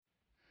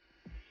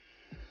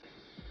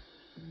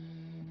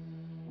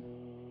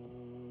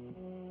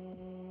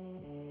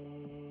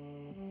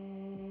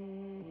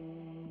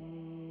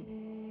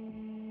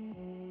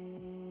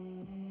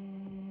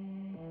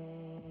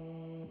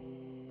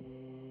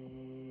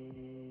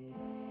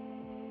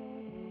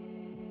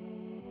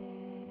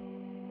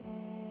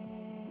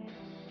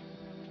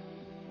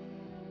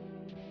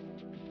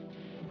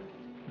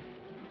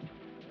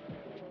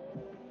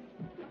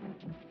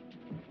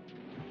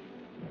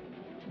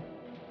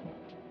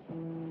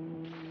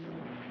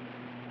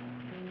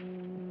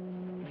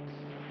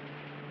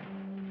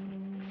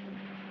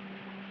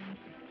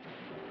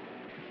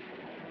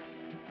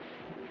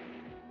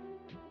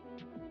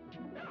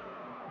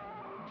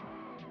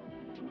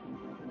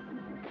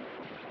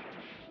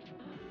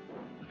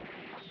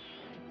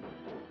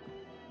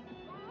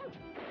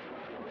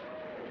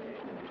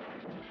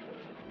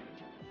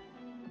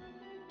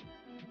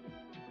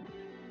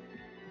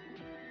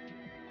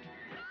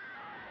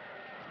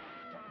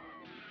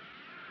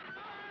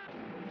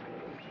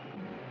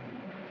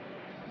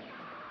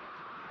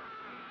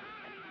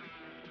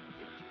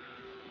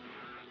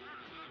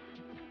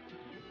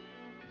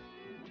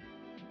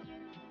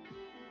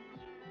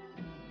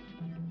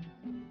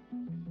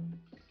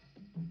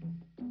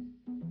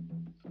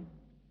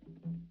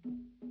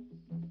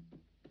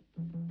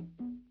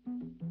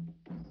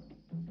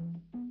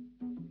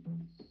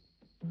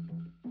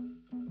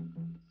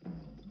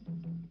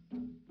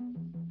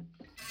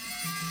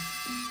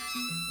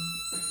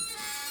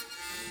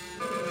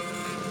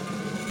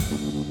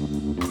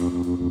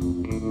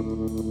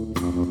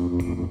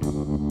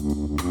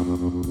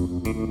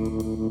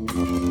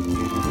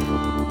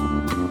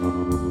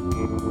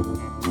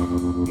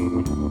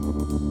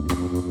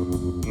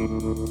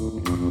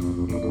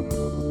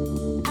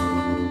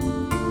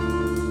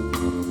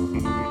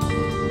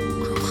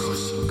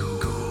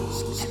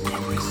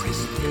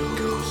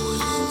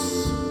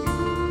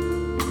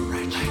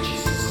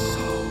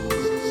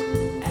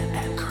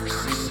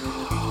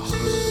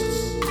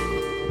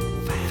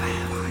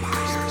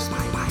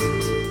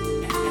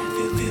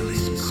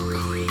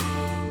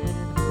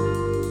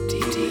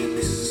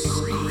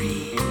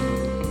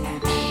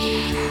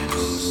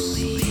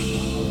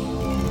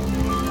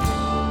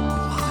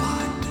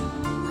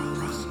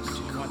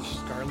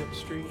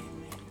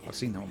I've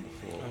seen that one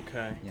before.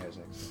 Okay. Yeah, it's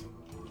excellent.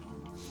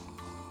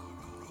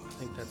 I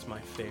think that's my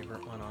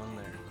favorite one on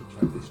there.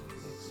 Like this.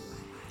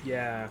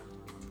 Yeah.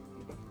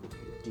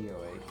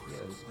 DOA.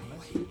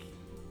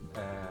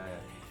 Yeah,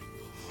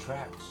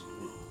 tracks.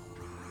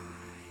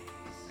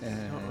 I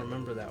don't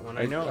remember that one.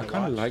 I know I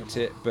kind of liked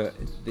it, but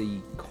the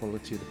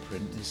quality of the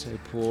print is so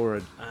poor,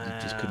 and you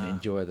just couldn't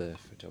enjoy the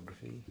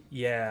photography.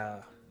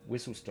 Yeah.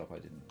 Whistle Stop, I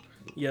didn't.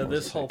 Yeah, wasn't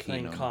this so whole keen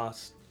thing on.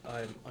 cost,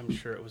 I'm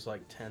sure it was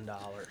like $10.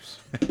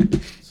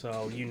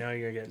 So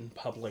you're getting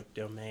public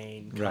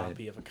domain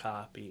copy of a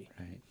copy.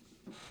 Right.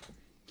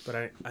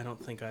 But I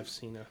don't think I've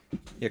seen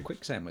Yeah,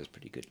 Quicksand was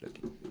pretty good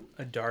looking.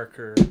 a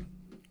darker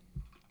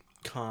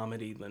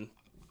comedy than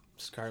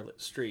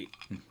Scarlet Street.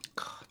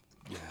 God,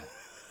 yeah.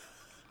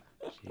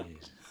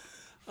 Jeez.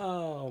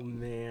 Oh,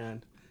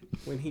 man.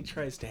 When he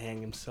tries to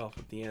hang himself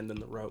at the end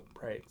and the rope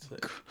breaks,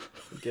 it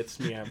gets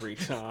me every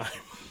time.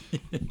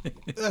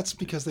 That's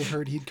because they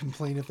heard he'd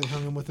complain if they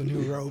hung him with a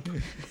new rope.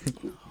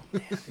 Oh,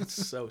 man, it's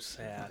so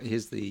sad.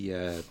 Here's the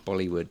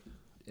Bollywood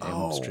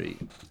Elm Street.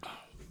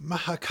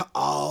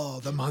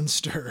 Mahakal, the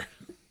monster.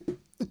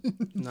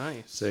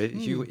 Nice. So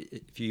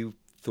if you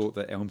thought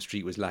that Elm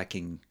Street was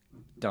lacking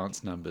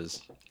dance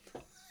numbers,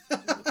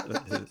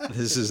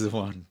 this is the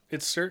one.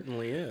 It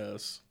certainly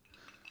is.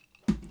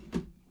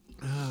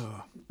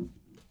 Oh.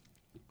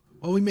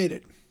 Well, we made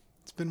it.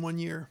 It's been 1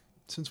 year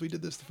since we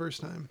did this the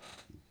first time.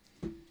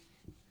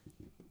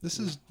 This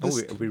is...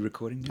 This... are we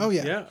recording now? Oh,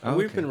 yeah. Yeah, Oh,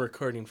 we've okay. been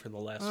recording for the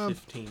last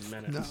 15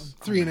 minutes. No,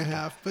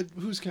 3.5, but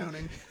who's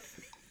counting?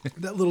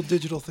 That little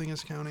digital thing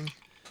is counting.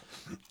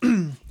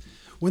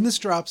 When this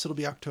drops, it'll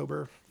be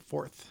October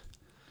 4th.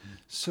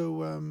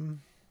 So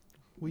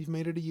we've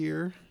made it a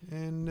year,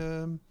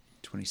 and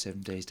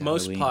 27 days to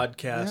Most Halloween.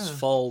 podcasts Yeah.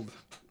 fold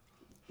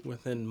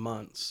within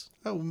months.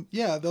 oh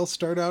yeah, they'll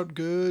start out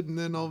good, and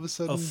then all of a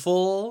sudden, A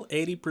full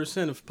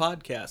 80% of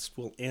podcasts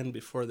will end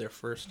before their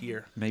first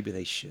year. Maybe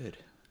they should.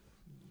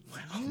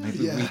 Maybe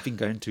yeah, we've been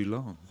going too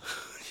long.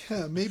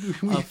 yeah, maybe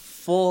we A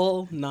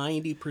full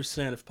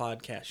 90% of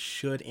podcasts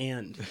should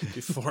end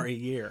before a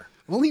year.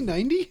 only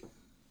 90.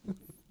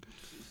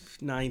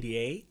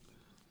 98?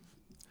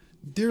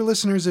 Dear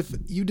listeners, if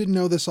you didn't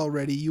know this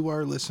already, you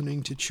are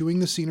listening to Chewing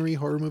the Scenery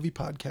Horror Movie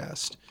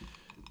Podcast.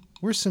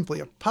 We're simply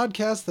a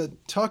podcast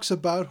that talks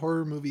about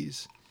horror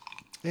movies.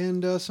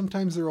 And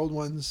sometimes they're old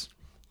ones.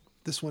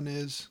 This one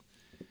is.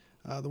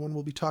 The one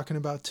we'll be talking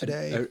about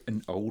today.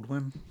 An old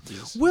one?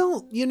 Yes.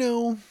 Well,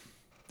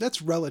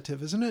 that's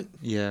relative, isn't it?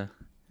 Yeah,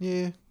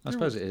 Yeah. I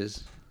suppose it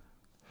is.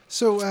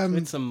 So,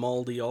 It's a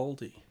moldy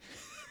oldie.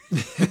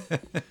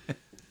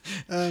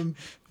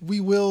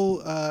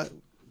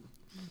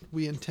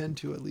 we intend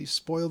to at least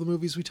spoil the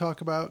movies we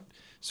talk about.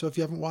 So if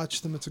you haven't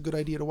watched them, it's a good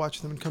idea to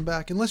watch them and come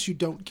back. Unless you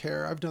don't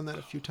care. I've done that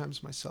a few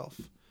times myself.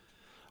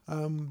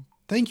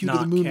 Thank you to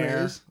the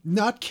Moonrays.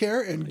 Not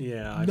care and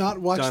Yeah, not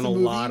I've watch done the a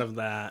movie lot of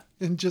that.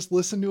 and just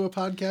listen to a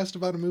podcast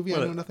about a movie I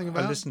know nothing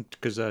about. I listened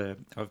because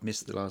I've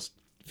missed the last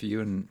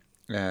few, and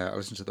I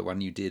listened to the one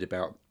you did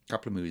about a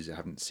couple of movies I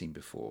haven't seen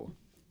before,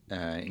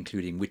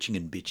 including Witching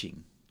and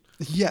Bitching.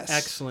 Yes.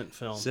 Excellent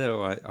film.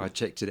 So I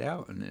checked it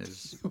out, and it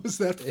was... Was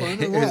that fun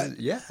or it what? was-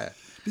 yeah.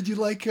 Did you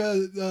like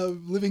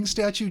living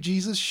statue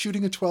Jesus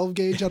shooting a 12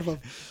 gauge out of a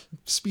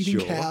speeding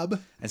Sure.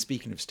 cab? And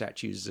speaking of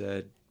statues,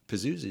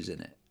 Pazuzu's in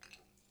it.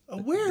 They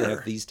Where?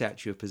 have the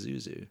statue of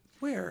Pazuzu.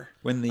 Where?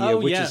 When the Oh,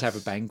 witches yes. have a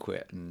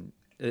banquet, and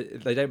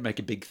they don't make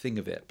a big thing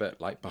of it, but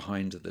like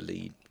behind the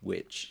lead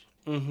witch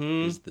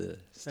is the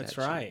statue. That's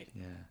right.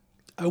 Yeah.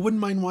 I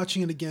wouldn't mind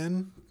watching it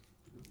again.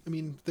 I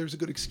mean, there's a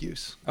good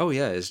excuse. Oh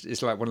yeah,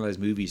 it's like one of those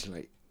movies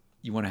like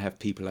you want to have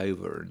people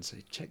over and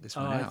say, check this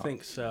Oh, one I out.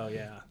 think so,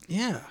 yeah.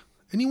 Yeah.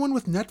 Anyone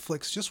with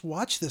Netflix, just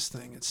watch this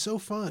thing. It's so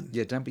fun.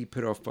 Yeah, don't be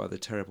put off by the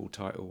terrible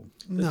title.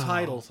 The No.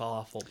 title's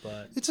awful,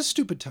 but It's a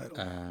stupid title.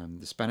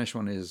 The Spanish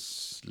one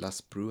is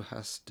Las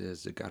Brujas de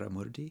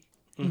Zagaramurdi.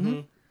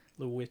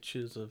 The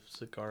Witches of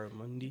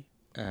Zagaramundi.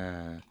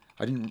 I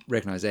didn't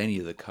recognize any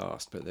of the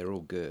cast, but they're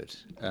all good.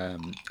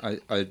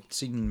 I'd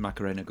seen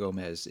Macarena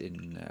Gomez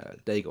in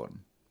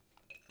Dagon.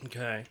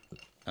 Okay.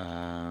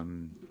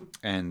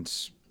 And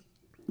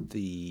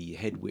the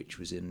head witch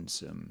was in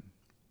some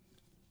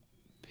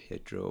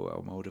Pedro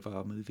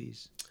Almodovar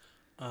movies.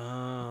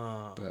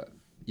 Ah. But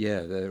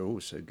yeah, they're all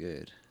so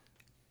good.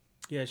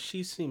 Yeah,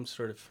 she seems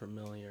sort of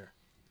familiar.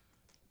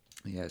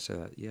 Yeah,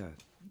 so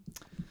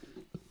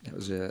that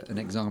was an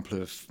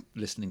example of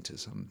listening to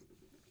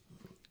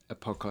a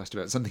podcast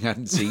about something I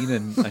hadn't seen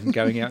and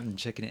going out and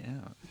checking it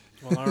out.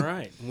 Well, all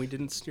right. We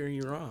didn't steer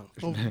you wrong.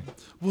 Oh,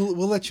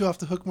 we'll let you off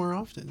the hook more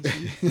often.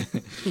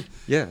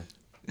 Yeah.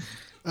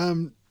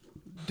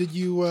 Did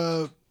you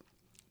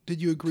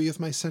agree with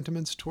my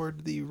sentiments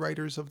toward the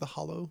writers of The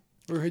Hollow,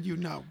 or had you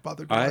not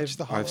bothered to watch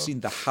The Hollow? I've seen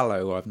The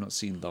Hollow. I've not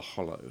seen The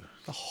Hollow.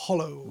 The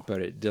Hollow.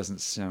 But it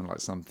doesn't sound like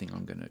something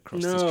I'm going to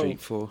cross No. the street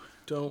for.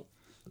 Don't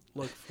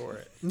look for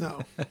it.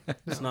 No.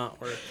 It's not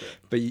worth it.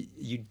 But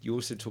you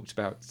also talked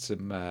about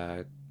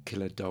some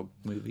killer dog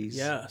movies.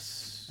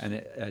 Yes. And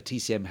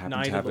TCM happened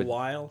Night to have of the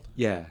Wild.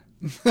 Yeah.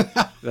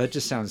 That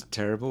just sounds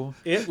terrible.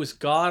 It was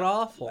god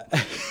awful.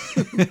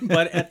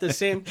 But at the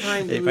same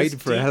time, it was made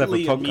for a hell of a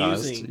deeply podcast.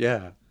 amusing.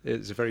 Yeah.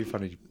 It's a very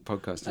funny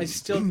podcast.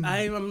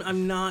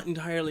 I'm not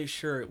entirely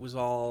sure it was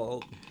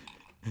all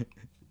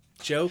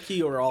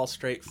jokey or all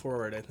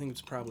straightforward. I think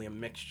it's probably a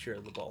mixture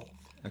of the both.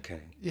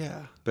 Okay.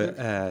 Yeah. But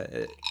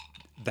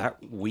that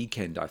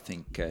weekend, I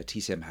think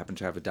TCM happened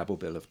to have a double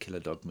bill of killer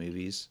dog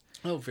movies.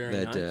 Oh, very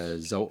They nice. had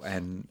Zolt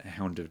and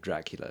Hound of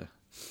Dracula,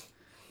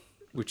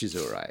 which is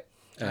all right.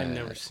 I've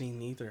never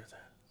seen either of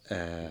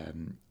that.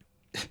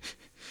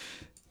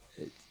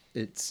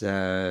 It's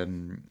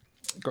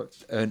got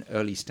an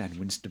early Stan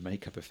Winston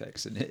makeup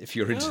effects in it if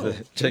you're into Oh,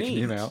 checking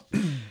him neat. out.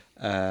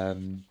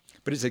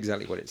 But it's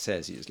exactly what it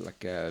says. It's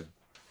like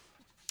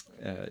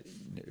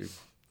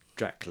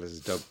Dracula's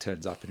dog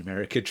turns up in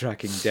America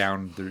tracking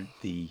down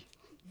the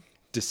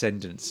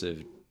descendants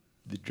of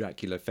the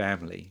Dracula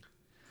family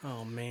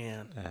Oh,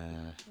 man.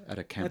 at a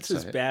That's campsite.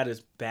 as bad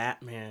as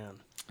Batman.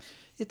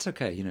 It's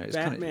okay, it's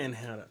Batman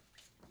had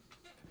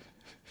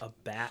a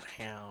bat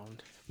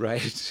hound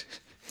right.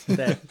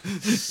 that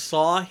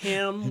saw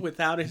him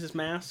without his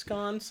mask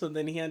on, so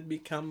then he had to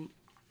become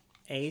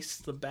Ace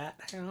the Bat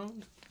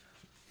Hound,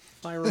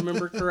 if I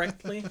remember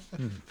correctly.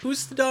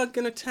 Who's the dog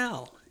gonna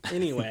tell?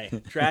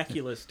 Anyway,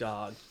 Dracula's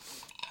dog.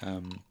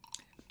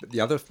 But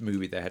the other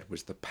movie they had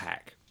was The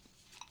Pack,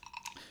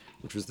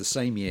 which was the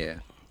same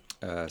year,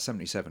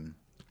 77.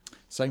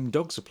 Same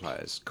dog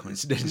suppliers,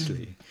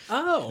 coincidentally.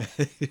 Oh,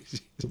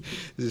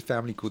 There's a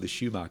family called the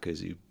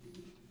Schumachers who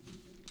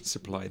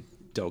supplied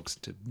dogs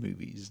to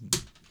movies and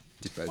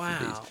did both of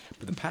these. Wow.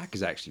 But The Pack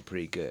is actually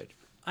pretty good.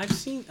 I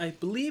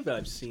believe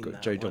I've seen Got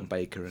that Joe one. Don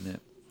Baker in it.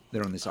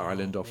 They're on this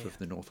island off of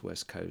the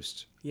northwest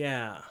coast.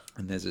 Yeah.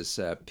 And there's this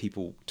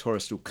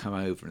tourists will come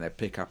over and they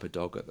pick up a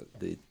dog at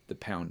the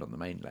pound on the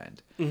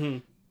mainland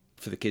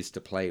for the kids to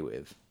play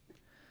with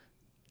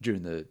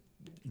during their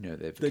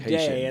vacation.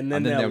 day, and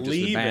then they'll they'll just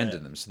leave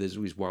abandon it. them. So there's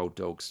always wild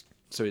dogs.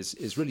 So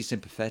it's really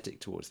sympathetic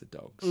towards the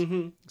dogs.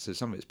 So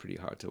some of it's pretty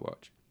hard to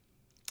watch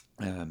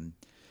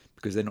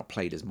because they're not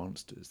played as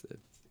monsters. They're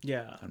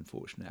Yeah.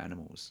 unfortunate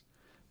animals,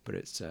 but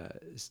it's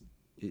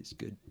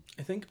good.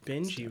 I think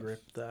Benji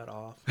ripped that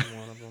off in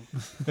one of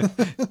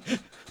them.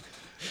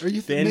 Are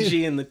you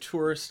Benji and the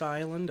Tourist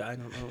Island? I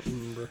don't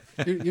remember.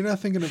 You're not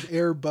thinking of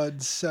Air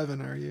Bud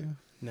 7, are you?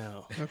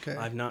 No. Okay.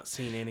 I've not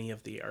seen any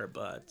of the Air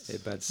Buds. Hey,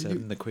 Bad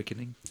 7, The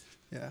Quickening.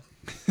 Yeah.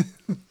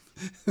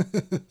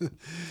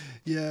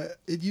 Yeah,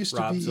 it used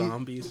Rob to be.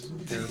 Zombie's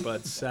Air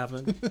Bud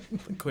 7,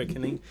 The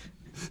Quickening,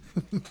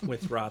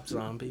 with Rob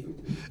Zombie.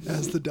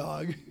 As the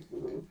dog.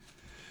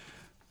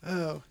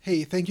 Oh,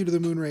 hey, thank you to the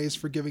Moonrays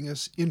for giving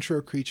us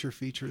intro creature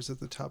features at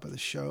the top of the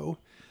show.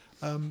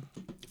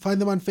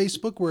 Find them on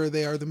Facebook, where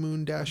they are the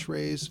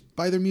Moon-Rays.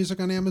 Buy their music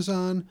on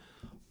Amazon,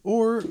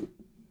 or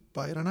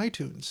buy it on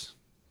iTunes,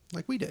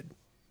 like we did.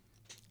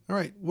 All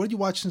right, what did you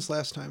watch since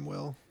last time,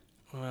 Will?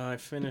 Well, I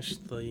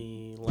finished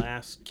The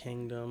Last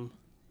Kingdom.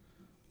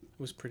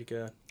 It was pretty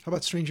good. How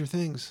about Stranger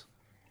Things?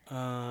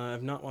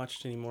 I've not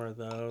watched any more of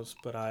those,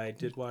 but I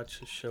did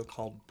watch a show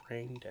called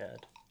Brain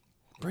Dead.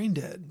 Brain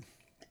Dead.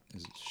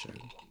 Is it a show?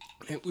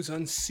 It was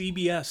on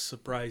CBS,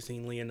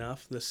 surprisingly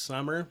enough, this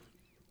summer.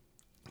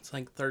 It's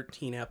like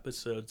 13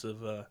 episodes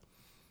of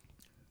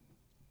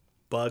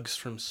bugs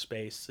from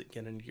space that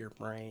get into your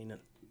brain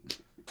and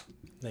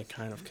they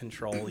kind of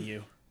control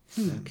you.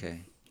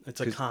 Okay. It's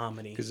a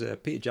comedy. Because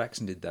Peter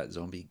Jackson did that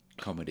zombie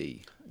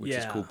comedy, which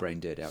is Yeah. called Brain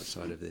Dead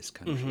outside of this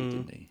country,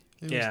 didn't he?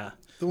 It was Yeah.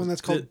 The one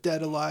that's called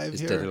Dead Alive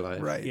It's here. Dead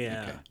Alive. Right.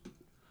 Yeah. Okay.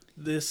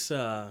 This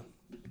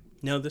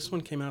this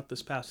one came out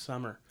this past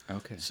summer.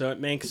 Okay. So it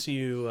makes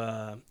you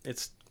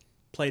it's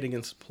played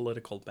against a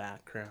political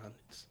background.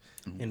 It's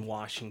in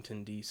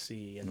Washington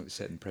D.C. and Not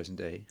set in present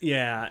day.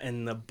 yeah,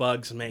 and the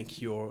bugs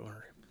make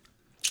your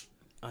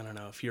I don't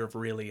know, if you're a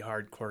really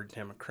hardcore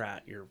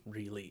Democrat, you're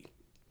really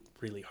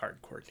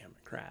hardcore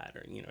Democrat,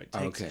 or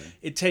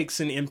it takes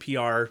an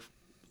NPR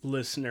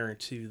listener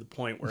to the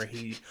point where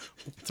he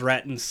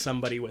threatens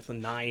somebody with a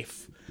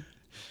knife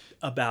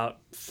about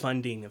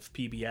funding of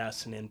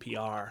PBS and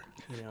NPR,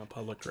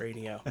 public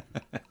radio.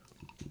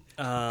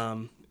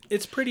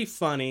 It's pretty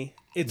funny.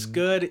 It's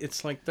good.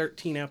 It's like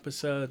 13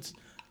 episodes.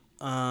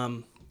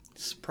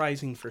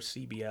 Surprising for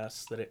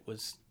CBS that it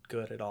was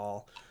good at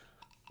all.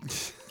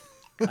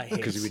 I hate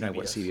Because we know CBS.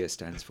 what CBS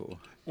stands for.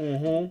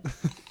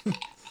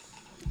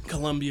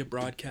 Columbia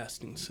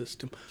Broadcasting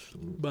System.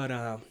 But,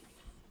 I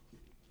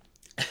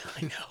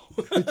know.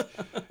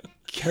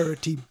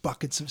 Carroty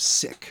buckets of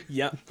sick.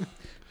 Yep.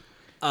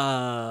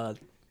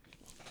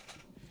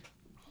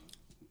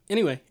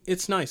 Anyway,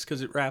 it's nice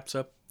because it wraps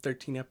up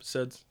 13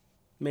 episodes.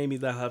 Maybe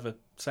they'll have a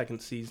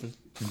second season.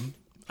 Mm-hmm.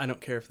 I don't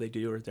care if they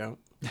do or don't.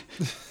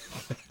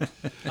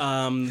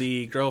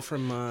 The girl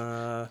from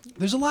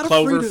There's a lot of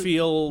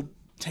Cloverfield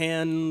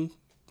 10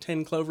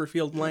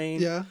 Cloverfield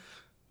Lane. Yeah.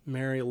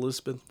 Mary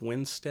Elizabeth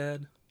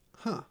Winstead.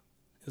 Huh.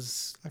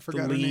 Is I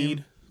forgot the her lead.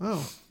 name.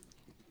 Oh.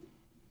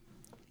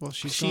 Well,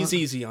 she's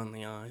easy on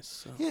the eyes.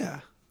 So.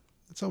 Yeah.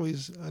 It's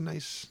always a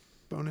nice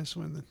bonus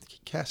when the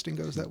casting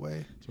goes that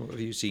way. So what have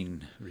you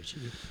seen, Richie?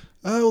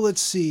 Oh,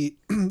 let's see.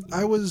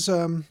 I was,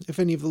 if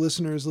any of the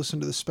listeners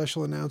listened to the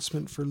special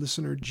announcement for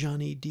listener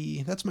Johnny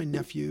D, that's my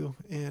nephew,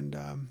 and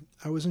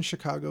I was in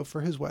Chicago for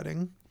his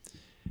wedding.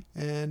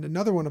 And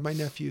another one of my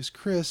nephews,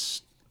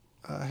 Chris,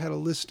 had a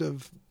list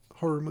of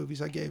horror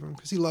movies I gave him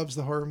because he loves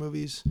the horror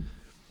movies.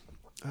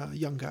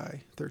 Young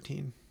guy,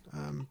 13.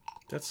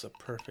 That's the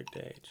perfect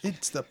age.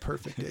 It's the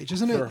perfect age,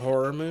 isn't it? For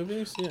horror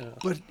movies, yeah.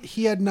 But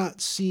he had not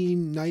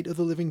seen Night of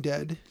the Living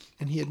Dead,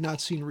 and he had not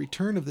seen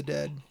Return of the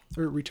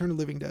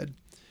Living Dead.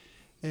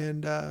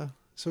 And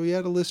so he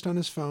had a list on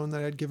his phone that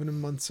I had given him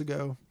months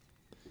ago.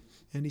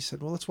 And he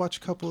said, well, let's watch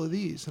a couple of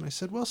these. And I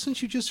said, well,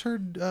 since you just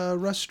heard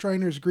Russ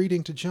Striner's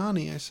greeting to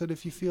Johnny, I said,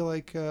 if you feel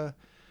like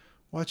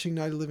watching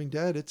Night of the Living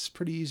Dead, it's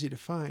pretty easy to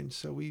find.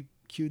 So we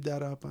queued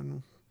that up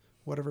on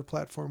whatever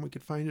platform we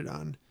could find it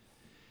on.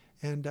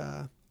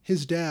 And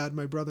his dad,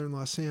 my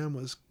brother-in-law Sam,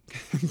 was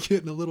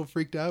getting a little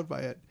freaked out by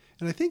it.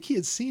 And I think he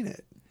had seen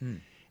it.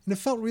 And it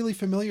felt really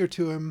familiar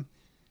to him,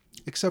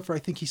 except for I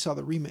think he saw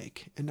the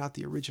remake and not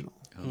the original.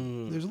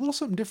 There's a little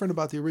something different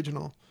about the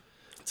original.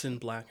 It's in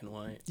black and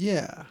white.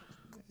 Yeah.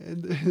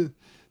 And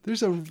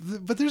there's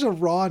a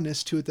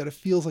rawness to it that it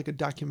feels like a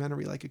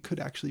documentary, like it could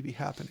actually be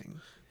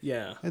happening.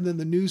 Yeah. And then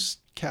the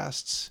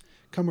newscasts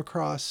come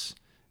across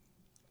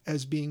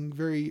as being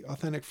very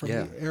authentic from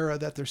the era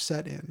that they're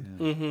set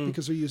in,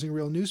 because they're using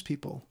real news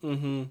people.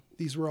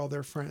 These were all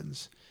their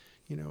friends,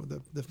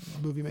 the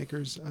movie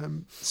makers.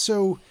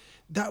 So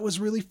that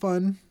was really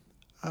fun.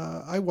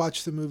 I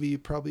watch the movie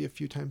probably a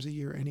few times a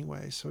year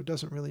anyway, so it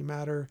doesn't really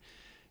matter.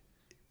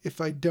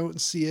 If I don't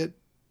see it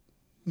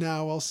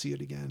now, I'll see it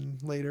again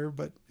later.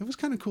 But it was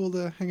kind of cool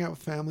to hang out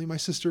with family. My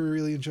sister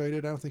really enjoyed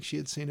it. I don't think she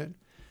had seen it.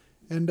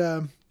 And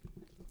the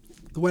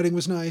wedding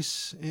was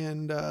nice.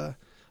 And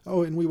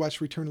and we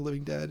watched Return of the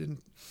Living Dead,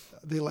 and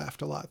they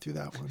laughed a lot through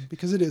that one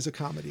because it is a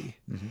comedy.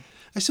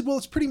 I said, well,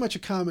 it's pretty much a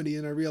comedy.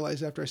 And I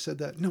realized after I said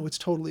that, no, it's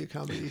totally a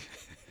comedy.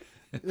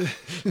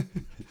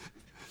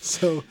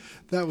 So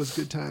that was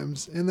good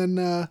times. And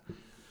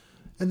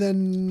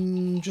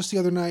then just the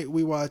other night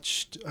we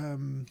watched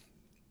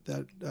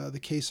the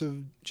case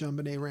of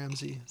JonBenet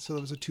Ramsey. So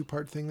there was a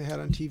 2-part thing they had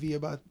on TV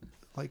about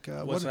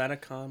was that a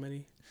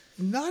comedy?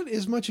 Not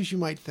as much as you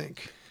might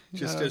think.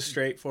 Just a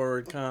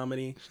straightforward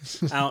comedy,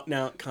 out and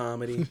out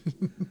comedy.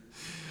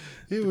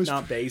 It was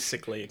not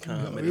basically a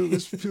comedy. No,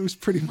 it was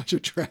pretty much a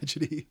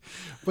tragedy,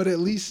 but at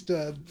least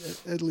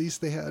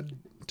they had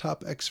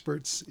top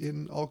experts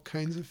in all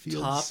kinds of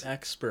fields. Top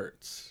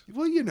experts.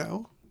 Well,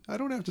 I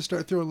don't have to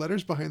start throwing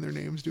letters behind their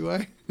names, do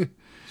I?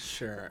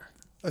 Sure.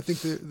 I think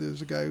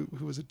there's a guy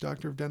who was a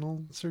doctor of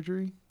dental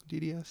surgery,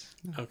 DDS.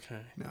 No. Okay.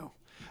 No.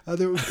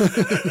 There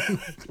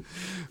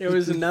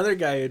was another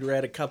guy who'd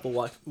read a couple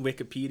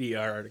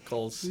Wikipedia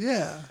articles.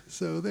 Yeah,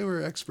 so they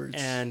were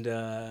experts. And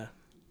I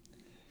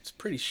was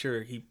pretty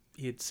sure he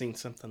had seen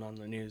something on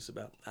the news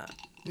about that.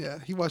 Yeah,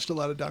 he watched a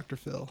lot of Dr.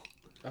 Phil.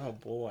 Oh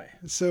boy.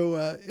 So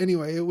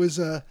anyway, it was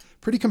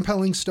pretty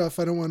compelling stuff.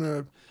 I don't want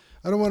to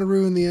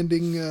ruin the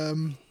ending.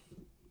 The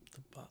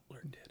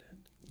butler did it.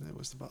 That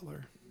was the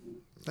butler.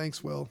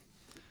 Thanks, Will.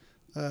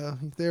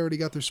 They already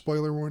got their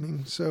spoiler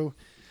warning, so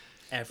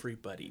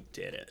everybody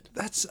did it.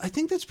 I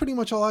think that's pretty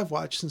much all I've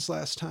watched since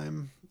last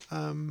time.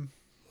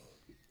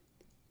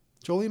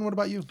 Jolien, what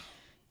about you?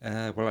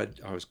 Well,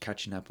 I was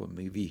catching up on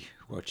movie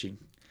watching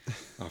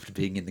after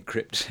being in the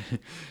crypt.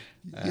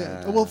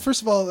 Yeah. Well,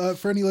 first of all,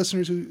 for any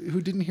listeners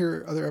who didn't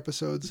hear other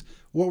episodes,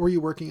 what were you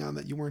working on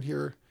that you weren't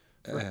here?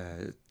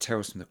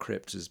 Tales from the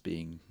Crypt is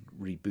being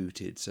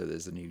rebooted, so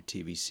there's a new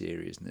TV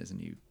series and there's a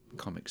new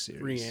comic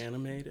series.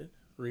 Reanimated?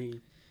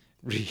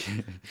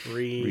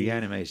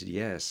 Reanimated,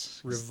 yes.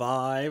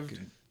 Revived.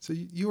 So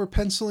you were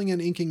penciling and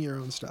inking your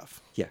own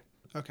stuff? Yeah.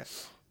 Okay.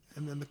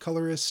 And then the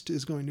colorist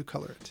is going to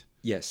color it?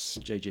 Yes,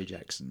 J.J.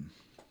 Jackson,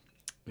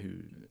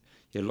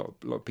 a lot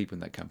of people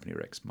in that company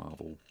are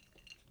ex-Marvel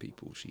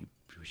people. She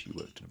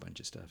worked on a bunch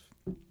of stuff.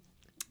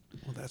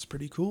 Well, that's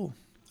pretty cool.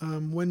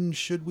 When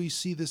should we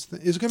see this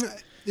thing? Is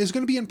it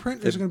gonna be in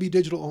print or is it gonna be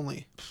digital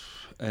only?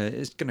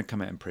 It's gonna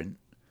come out in print,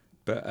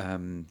 but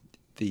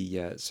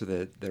so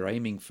they're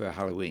aiming for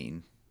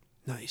Halloween.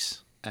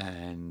 Nice.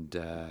 And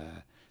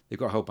they've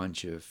got a whole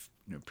bunch of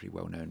pretty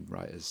well-known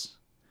writers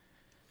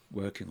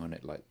working on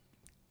it, like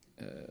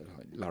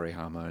Larry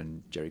Hama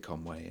and Jerry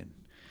Conway, and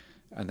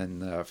And then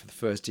for the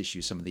first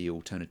issue, some of the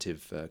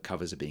alternative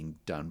covers are being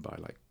done by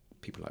like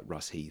people like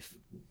Russ Heath,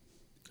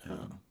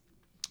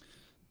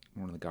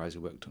 one of the guys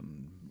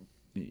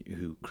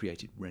who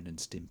created Ren and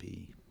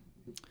Stimpy.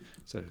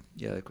 So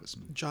yeah, they've got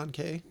some. John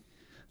Kay.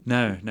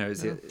 No,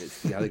 it's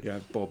the other guy,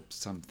 Bob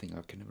something.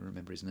 I can never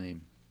remember his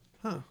name.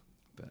 Huh.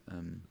 But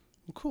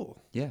well,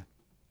 cool. Yeah.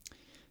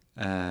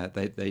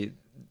 They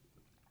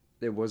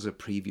there was a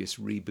previous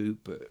reboot,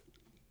 but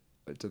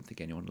I don't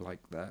think anyone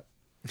liked that,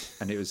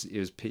 and it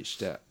was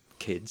pitched at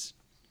kids,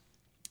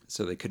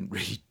 so they couldn't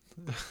really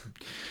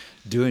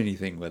do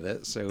anything with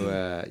it. So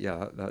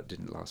yeah, that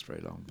didn't last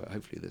very long. But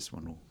hopefully this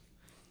one will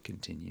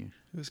continue.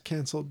 It was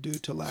canceled due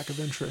to lack of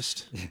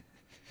interest.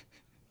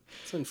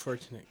 It's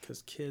unfortunate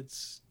because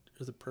kids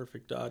are the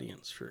perfect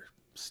audience for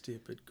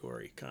stupid,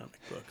 gory comic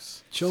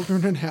books.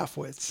 Children and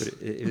half-wits. But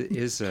it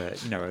is,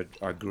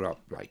 I grew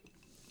up like,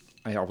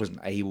 I wasn't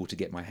able to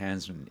get my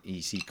hands on an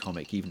EC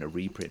comic, even a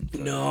reprint. For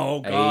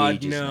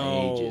ages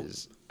and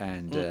ages.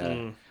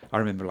 And I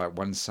remember like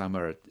one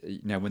summer,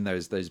 when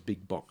those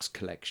big box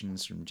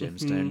collections from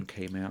Gemstone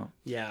came out.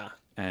 Yeah.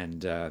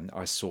 And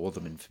I saw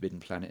them in Forbidden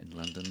Planet in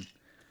London.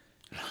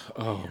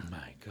 Oh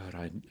my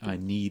God, I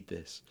need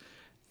this.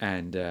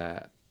 And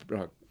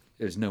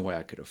there's no way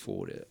I could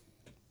afford it.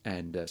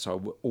 And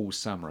so all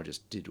summer I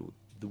just did all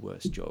the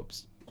worst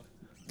jobs.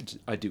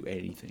 I do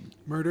anything.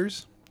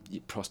 Murders?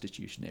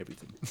 Prostitution,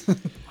 everything.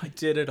 I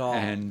did it all.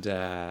 And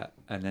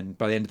then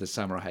by the end of the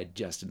summer I had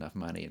just enough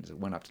money and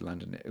went up to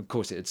London. Of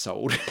course it had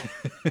sold.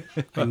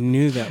 I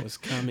knew that was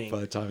coming. By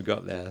the time I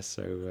got there.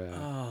 So,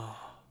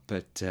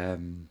 but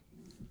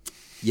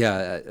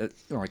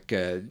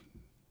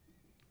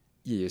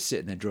you're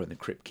sitting there drawing the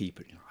Crypt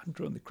Keeper. I'm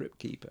drawing the Crypt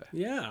Keeper.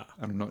 Yeah.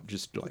 I'm not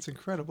just like... That's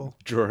incredible.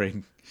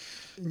 Drawing.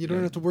 And you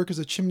don't have to work as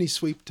a chimney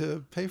sweep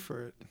to pay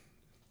for it.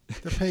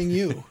 They're paying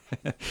you.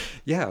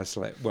 Yeah, it's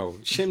like, well...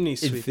 Chimney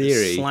sweep in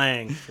theory, is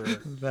slang for...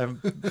 They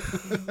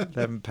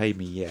haven't paid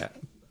me yet.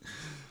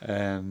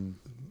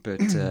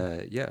 But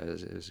yeah,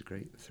 it was a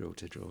great thrill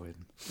to draw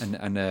in.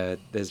 And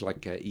there's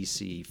like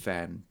EC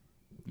fan,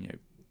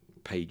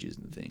 pages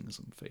and things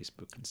on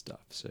Facebook and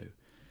stuff. So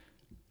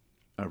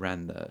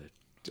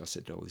I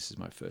said, this is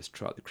my first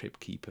try at the Crypt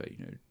Keeper,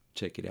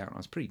 check it out. And I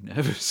was pretty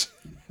nervous.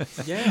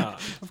 Yeah,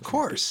 of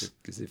course.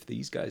 Because if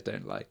these guys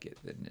don't like it,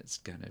 then it's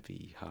going to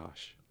be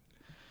harsh.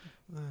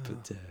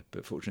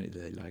 But fortunately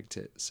they liked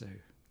it, so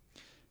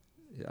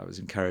that was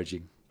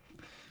encouraging.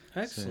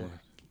 Excellent. So,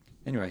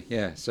 anyway,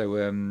 yeah, so...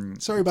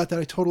 Sorry about that,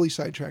 I totally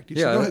sidetracked you.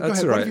 Yeah, so go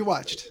ahead. Right. What have you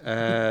watched?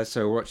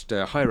 So I watched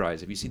High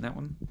Rise. Have you seen that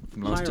one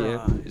from last year?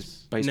 High Rise.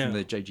 It's based on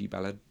the J.G.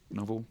 Ballard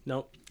novel.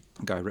 Nope.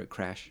 The guy who wrote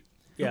Crash.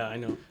 Yeah, I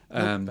know.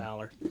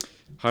 Ballard.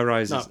 High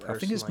Rise, I Not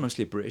think it's personally.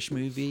 mostly a British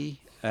movie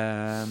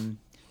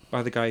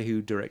by the guy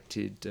who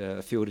directed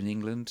Field in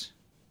England.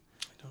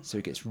 So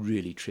it gets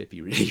really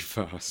trippy really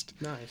fast.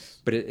 Nice.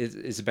 But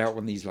it's about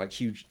one of these like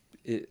huge...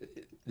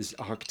 this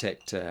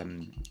architect, played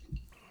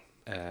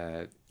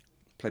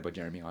by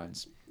Jeremy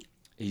Irons,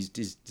 he's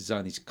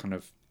designed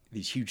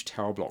these huge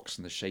tower blocks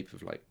in the shape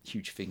of like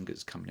huge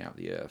fingers coming out of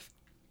the earth.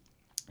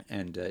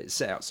 And it's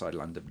set outside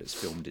London, but it's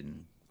filmed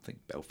in, I think,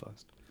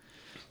 Belfast.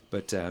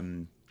 But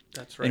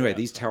that's right. Anyway,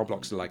 these tower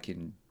blocks are like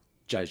in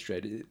Judge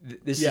Dredd.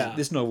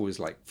 This novel is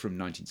like from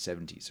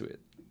 1970, so it.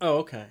 Oh,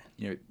 okay.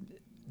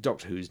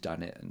 Doctor Who's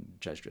done it and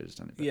Judge Dredd has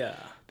done it. But yeah.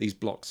 These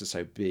blocks are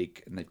so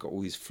big and they've got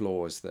all these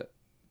floors that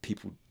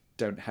people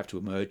don't have to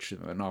emerge from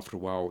them. And after a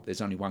while, there's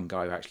only one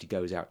guy who actually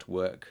goes out to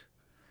work.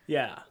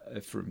 Yeah.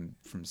 From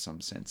some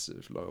sense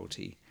of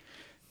loyalty.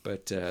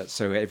 But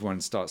so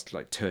everyone starts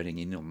like turning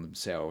in on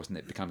themselves, and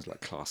it becomes like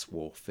class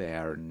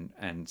warfare,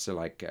 and so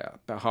like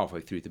about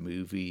halfway through the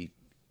movie,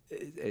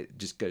 it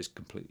just goes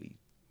completely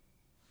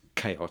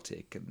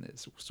chaotic, and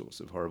there's all sorts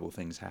of horrible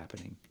things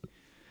happening.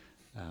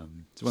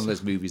 It's one of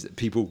those movies that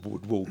people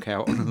would walk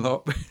out on a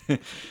lot.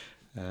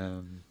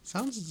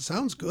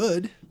 Sounds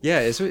good. Yeah,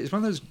 it's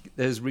one of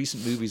those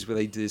recent movies where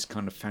they do this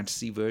kind of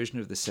fantasy version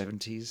of the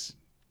 70s,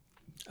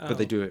 but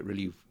they do it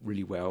really,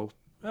 really well.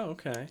 Oh,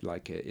 okay.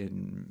 Like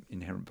in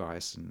Inherent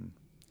Vice and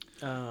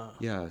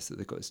yeah, so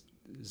they've got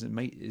it's an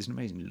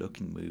amazing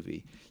looking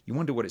movie. You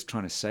wonder what it's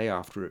trying to say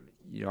after it.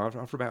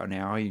 After about an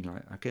hour, you're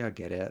like, okay, I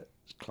get it.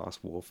 It's class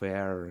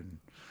warfare, and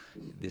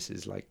this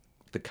is like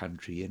the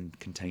country and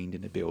contained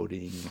in a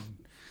building.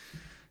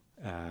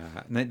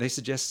 And they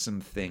suggest some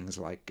things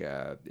like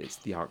it's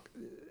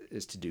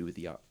to do with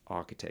the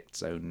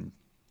architect's own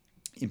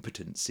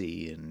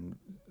impotency, and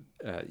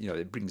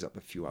it brings up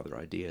a few other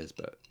ideas,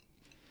 but.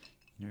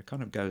 It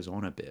kind of goes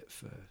on a bit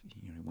for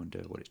wonder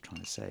what it's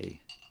trying to say,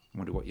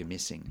 wonder what you're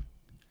missing.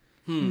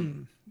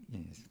 Yes.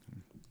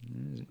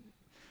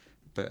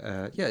 But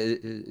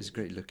it's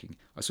great looking.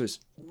 I saw this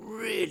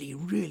really,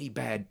 really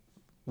bad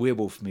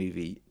werewolf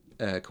movie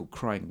called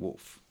Crying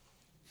Wolf,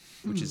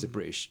 which is a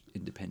British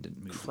independent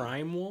movie.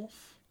 Crime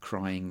Wolf?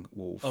 Crying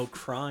Wolf. Oh,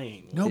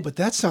 Crying. No, but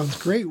that sounds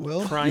great,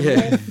 Will. Crying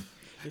Wolf?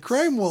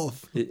 Crime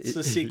Wolf. It's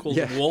the sequel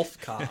to Wolf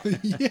Cop.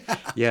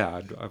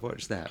 Yeah. I've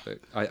watched that, but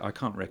I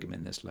can't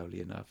recommend this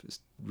slowly enough. It's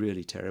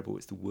really terrible.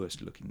 It's the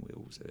worst looking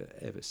werewolves I've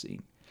ever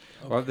seen.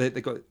 Okay. Well, they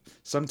got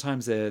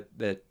sometimes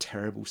they're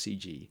terrible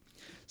CG,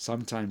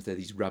 sometimes they're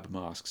these rubber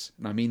masks,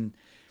 and I mean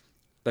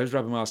those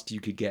rubber masks you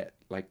could get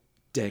like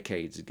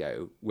decades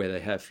ago, where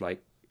they have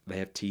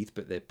teeth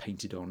but they're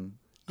painted on.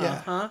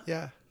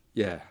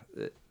 Yeah.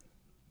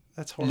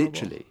 That's horrible.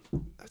 Literally.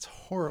 That's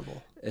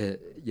horrible.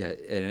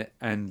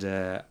 And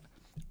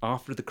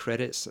after the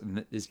credits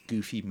and this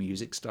goofy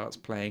music starts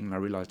playing, and I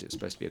realised it was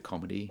supposed to be a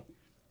comedy.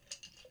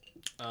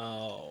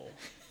 Oh.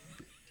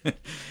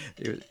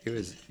 it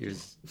was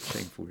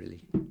shameful,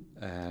 really.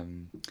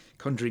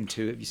 Conjuring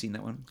 2, have you seen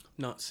that one?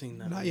 Not seen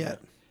that. Not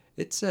yet.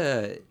 It's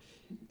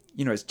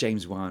it's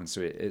James Wan, so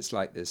it's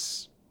like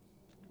this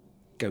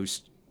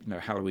ghost,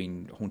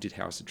 Halloween haunted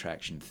house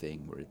attraction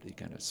thing where they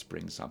kind of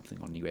spring something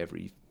on you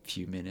every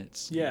few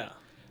minutes. Yeah.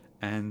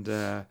 And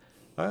I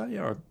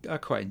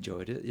quite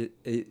enjoyed it.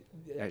 It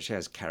actually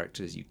has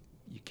characters you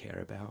care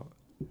about,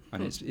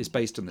 and it's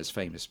based on this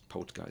famous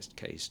poltergeist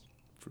case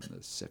from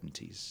the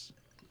 70s,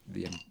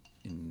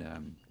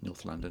 in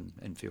North London,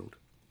 Enfield.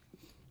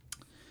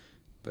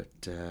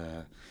 But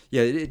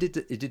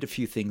it did a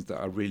few things that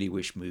I really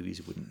wish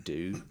movies wouldn't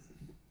do,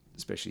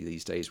 especially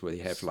these days where they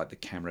have like the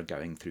camera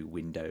going through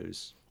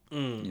windows,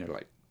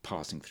 like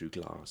passing through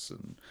glass,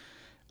 and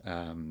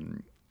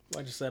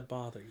why does that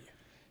bother you?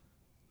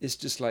 It's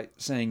just like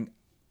saying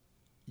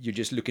you're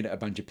just looking at a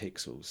bunch of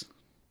pixels.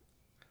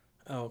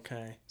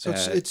 Okay. So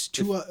it's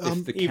too.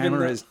 If the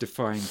camera is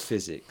defying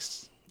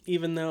physics,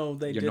 even though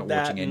they did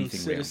that in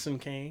Citizen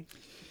Kane.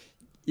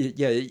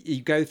 Yeah,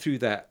 you go through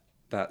that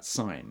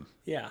sign.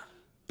 Yeah.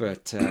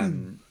 But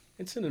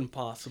it's an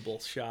impossible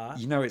shot.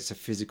 It's a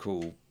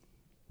physical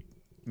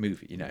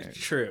movie.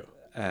 True.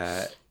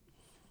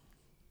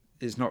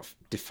 It's not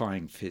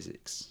defying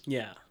physics.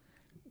 Yeah.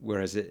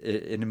 Whereas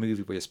in a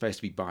movie where you're supposed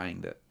to be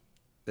buying that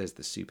there's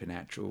the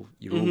supernatural,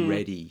 you're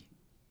already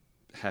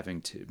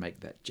having to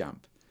make that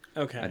jump.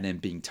 Okay. And then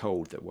being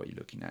told that what you're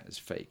looking at is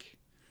fake.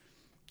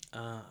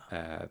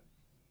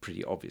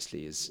 Pretty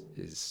obviously is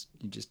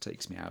it just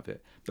takes me out of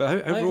it.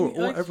 But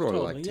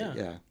overall, I liked it.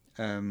 Yeah.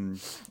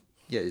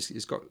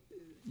 It's got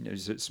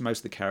so most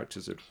of the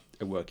characters are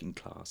working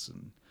class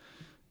and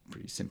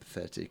pretty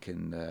sympathetic,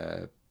 and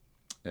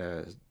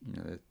there's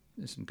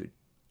some good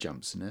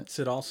jumps in it. Is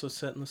it also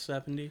set in the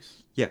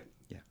 70s? Yeah.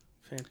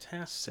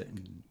 Fantastic.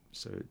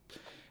 So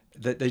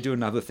they do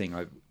another thing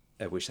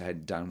I wish they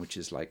had done, which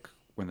is like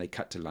when they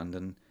cut to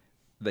London,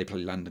 they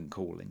play London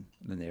Calling,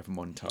 and then they have a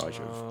montage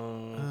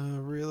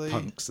of really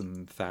punks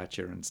and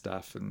Thatcher and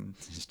stuff, and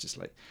it's just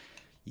like,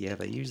 yeah,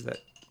 they use that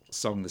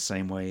song the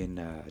same way in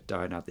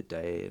Die Another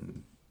Day,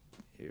 and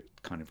it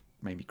kind of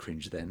made me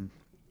cringe then.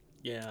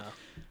 Yeah.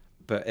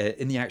 But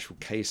in the actual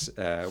case,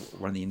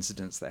 one of the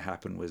incidents that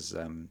happened was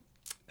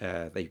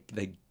they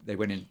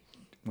went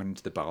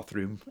into the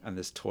bathroom, and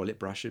this toilet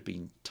brush had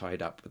been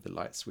tied up with the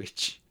light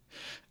switch.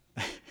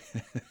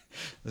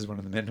 There's one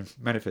of the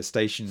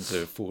manifestations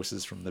of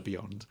forces from the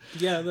beyond.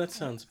 Yeah, that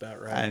sounds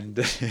about right. And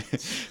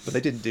but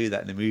they didn't do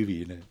that in the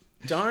movie,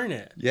 Darn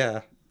it.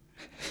 Yeah.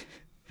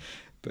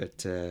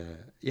 But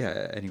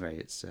anyway,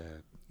 it's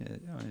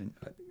I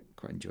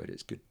quite enjoyed it.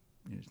 It's good,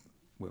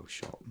 well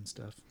shot and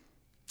stuff.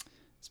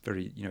 It's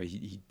very,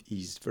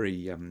 he's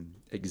very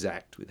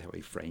exact with how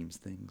he frames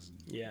things.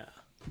 Yeah.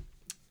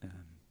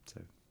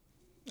 So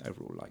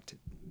overall, liked it.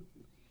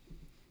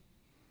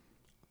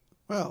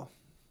 Well,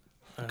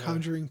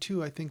 Conjuring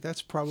 2, I think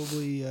that's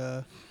probably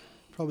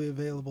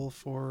available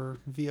for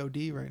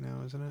VOD right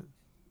now, isn't it?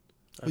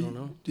 I don't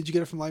know. Did you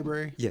get it from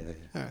library? Yeah.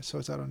 So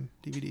it's out on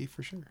DVD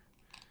for sure.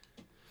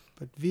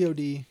 But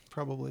VOD,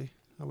 probably,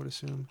 I would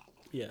assume.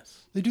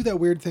 Yes. They do that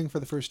weird thing for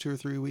the first 2 or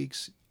 3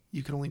 weeks.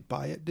 You can only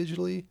buy it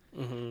digitally,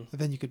 and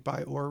then you could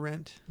buy or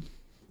rent,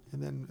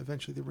 and then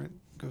eventually the rent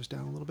goes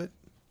down a little bit,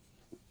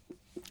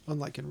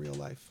 unlike in real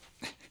life.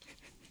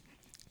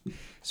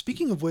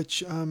 Speaking of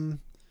which,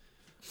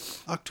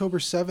 October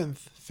 7th,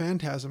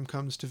 Phantasm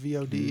comes to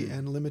VOD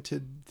and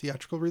limited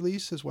theatrical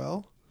release as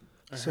well.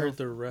 I heard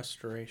the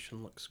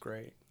restoration looks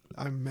great.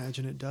 I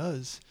imagine it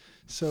does.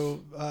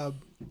 So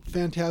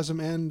Phantasm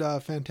and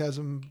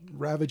Phantasm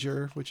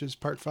Ravager, which is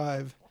part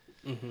 5,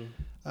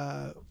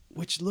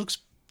 which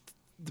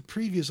the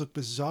previews look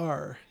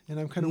bizarre, and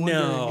I'm kind of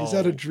wondering, is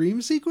that a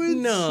dream sequence?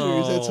 No.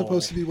 Or is that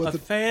supposed to be what a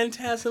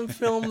Phantasm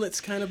film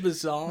that's kind of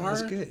bizarre?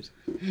 That's good.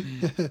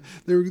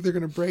 They're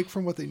going to break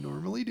from what they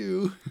normally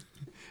do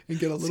and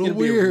get a little it's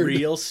weird. Be a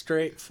real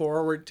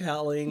straightforward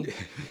telling.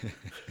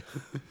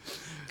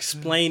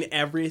 Explain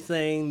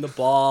everything, the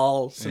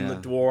balls and the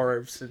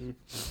dwarves and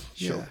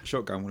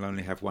Shotgun will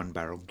only have one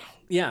barrel.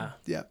 Yeah,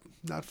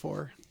 not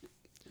 4.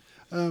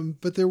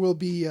 But there will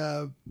be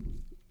the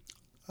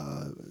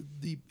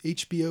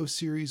HBO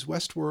series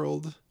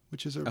Westworld,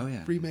 which is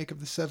a remake of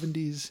the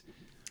 70s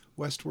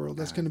Westworld.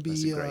 That's going to be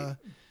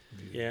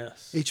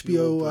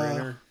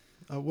HBO.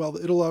 Well,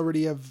 it'll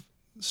already have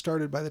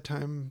started by the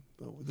time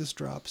this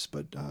drops,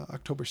 but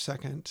October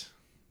 2nd.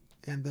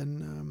 and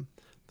then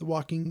The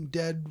Walking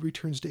Dead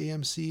returns to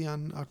AMC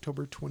on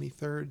October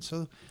 23rd.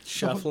 So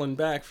shuffling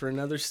back for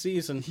another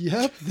season.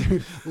 Yep,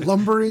 they're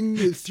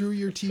lumbering through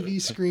your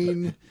TV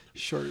screen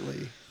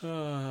shortly.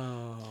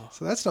 Oh,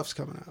 So that stuff's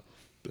coming up.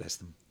 Bless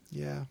them.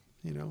 Yeah,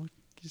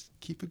 just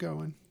keep it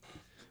going.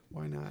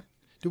 Why not?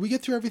 Did we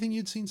get through everything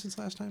you'd seen since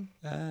last time?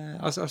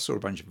 I saw a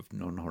bunch of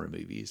non-horror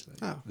movies, like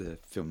Oh. the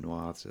film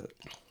noirs that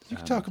You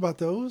can talk about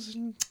those.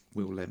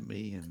 Will Let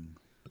Me, and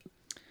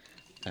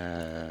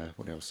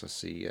what else I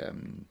see?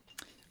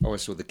 I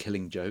saw The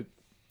Killing Joke.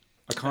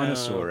 I kind of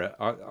saw it.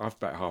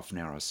 After about half an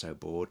hour, I was so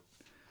bored.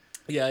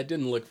 yeah, it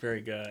didn't look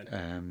very good.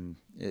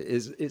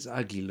 It's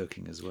ugly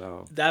looking as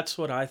well. That's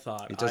what I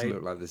thought. It doesn't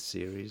look like the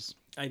series.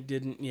 I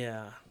didn't.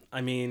 Yeah,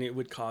 I mean, it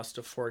would cost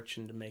a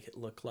fortune to make it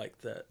look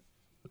like the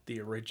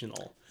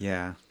original.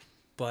 Yeah,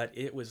 But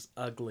it was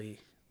ugly.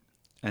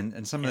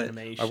 and some of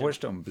it, I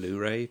watched it on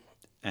Blu-ray,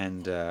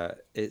 and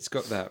it's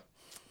got that.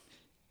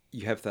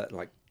 You have that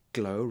like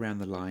glow around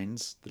the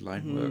lines, the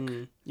line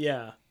work.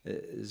 Yeah.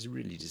 It's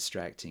really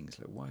distracting. It's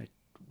like,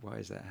 why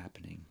is that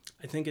happening?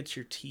 I think it's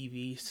your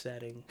TV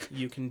setting.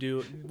 You can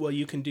do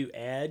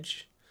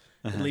Edge.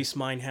 At least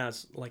mine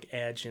has like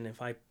Edge, and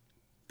if I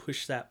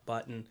push that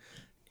button,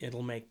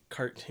 it'll make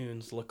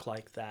cartoons look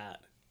like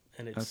that.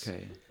 And it's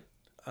Okay.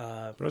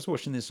 But I was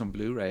watching this on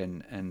Blu-ray,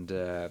 and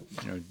I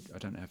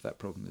don't have that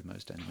problem with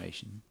most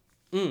animation.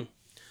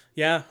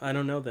 Yeah, I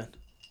don't know then.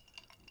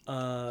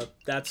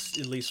 That's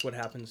at least what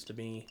happens to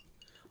me.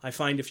 I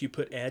find if you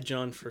put Edge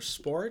on for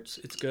sports,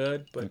 it's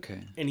good, but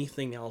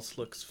anything else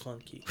looks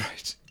funky.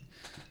 Right.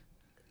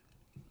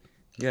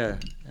 Yeah.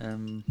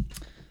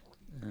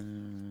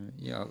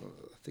 Yeah.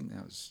 I think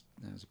that was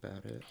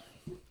about it.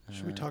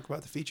 Should we talk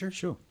about the feature?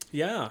 Sure.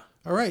 Yeah.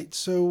 All right.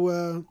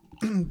 So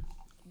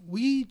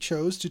we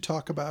chose to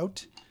talk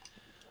about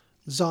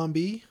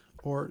Zombie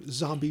or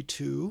Zombie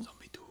 2.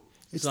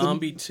 It's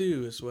Zombie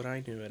 2 is what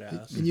I knew it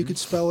as. And you could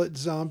spell it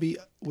zombie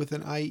with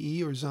an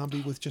IE or zombie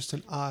with just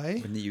an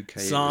I. In the UK,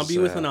 Zombie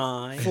with an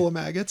I. Full of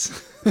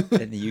maggots.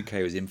 In the UK,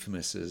 it was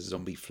infamous as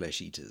zombie flesh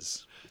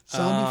eaters.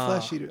 Zombie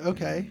flesh eater.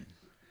 Okay.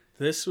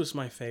 This was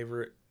my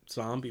favorite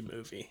zombie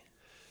movie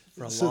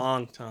for a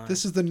long time.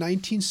 This is the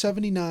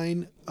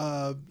 1979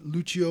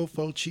 Lucio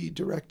Fulci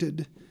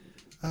directed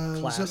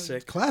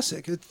classic.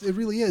 Classic. It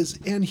really is.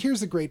 And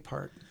here's the great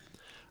part.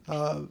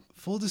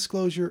 Full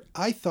disclosure,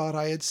 I thought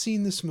I had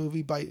seen this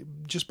movie by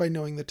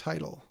knowing the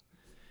title.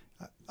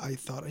 I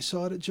thought I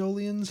saw it at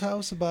Jolien's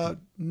house about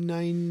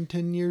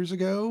 9-10 years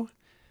ago.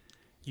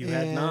 You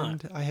had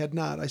not. I had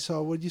not. I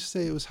saw, what did you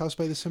say? It was House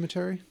by the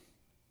Cemetery?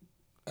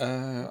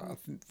 I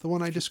think The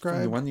one I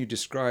described? the one you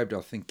described,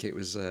 I think it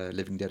was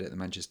Living Dead at the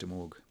Manchester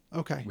Morgue.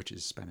 Okay. Which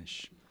is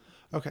Spanish.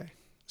 Okay.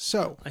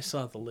 So. I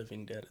saw The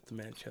Living Dead at the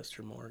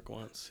Manchester Morgue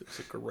once. It was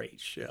a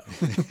great show.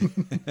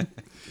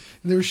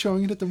 They were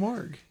showing it at the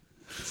morgue.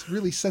 It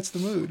really sets the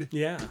mood.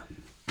 Yeah.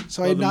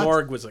 So well, the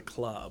morgue was a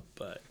club,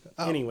 but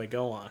anyway,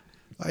 go on.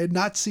 I had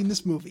not seen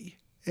this movie.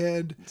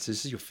 And so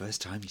this is your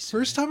first time you saw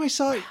First time I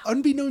saw it,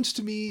 unbeknownst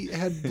to me,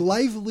 had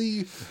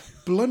blithely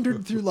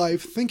blundered through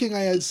life thinking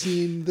I had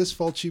seen this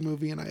Fulci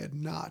movie, and I had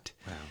not.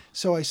 Wow.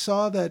 So I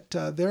saw that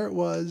there it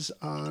was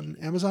on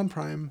Amazon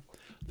Prime.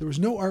 There was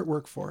no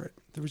artwork for it.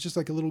 There was just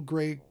like a little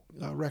gray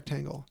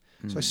rectangle.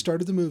 So I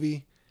started the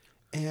movie,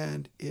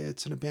 and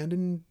it's an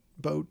abandoned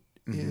boat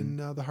in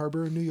the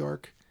harbor in New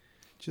York,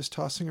 just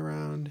tossing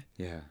around.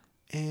 Yeah.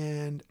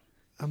 And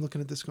I'm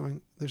looking at this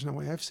going, there's no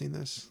way I've seen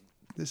this.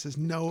 This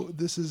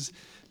is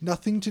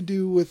nothing to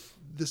do with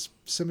this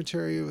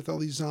cemetery with all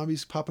these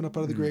zombies popping up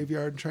out of the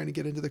graveyard and trying to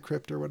get into the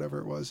crypt or whatever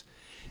it was.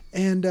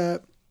 And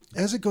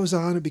as it goes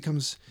on, it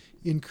becomes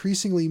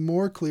increasingly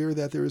more clear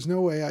that there is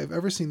no way I've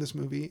ever seen this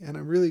movie, and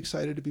I'm really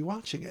excited to be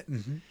watching it.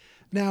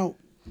 Now,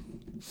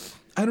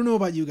 I don't know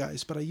about you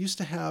guys, but I used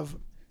to have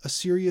a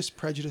serious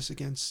prejudice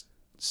against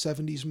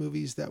 70s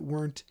movies that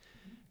weren't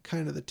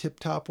kind of the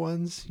tip-top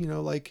ones,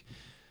 like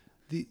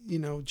the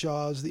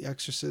Jaws, The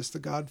Exorcist, the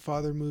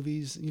Godfather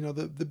movies,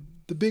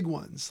 the big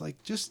ones.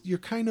 Like, just, you're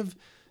kind of,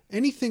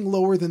 anything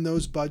lower than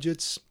those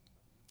budgets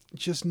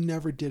just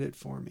never did it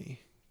for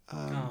me.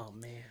 Oh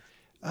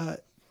man.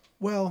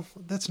 Well,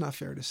 that's not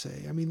fair to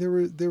say. I mean,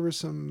 there were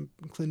some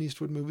Clint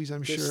Eastwood movies,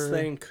 I'm sure. This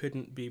thing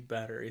couldn't be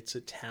better. It's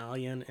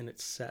Italian and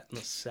it's set in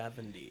the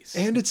 70s.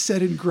 And it's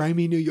set in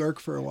grimy New York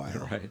for a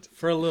while. Right.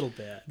 For a little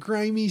bit.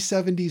 Grimy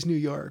 70s New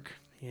York.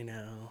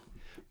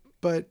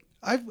 But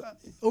I've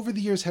over the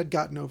years had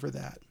gotten over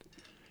that.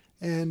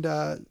 And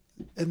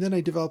then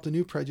I developed a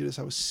new prejudice.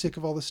 I was sick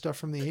of all the stuff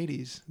from the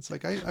 80s. It's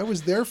like I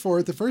was there for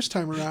it the first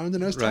time around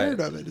and I was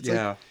tired of it. It's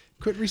like,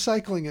 quit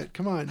recycling it.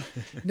 Come on.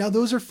 Now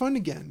those are fun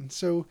again.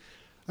 So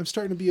I'm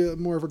starting to be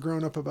more of a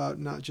grown-up about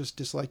not just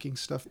disliking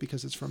stuff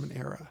because it's from an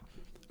era.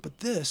 But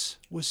this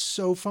was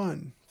so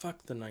fun.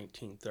 Fuck the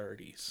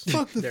 1930s.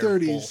 Fuck the They're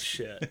 30s.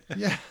 Bullshit.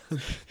 Yeah.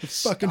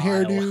 Fucking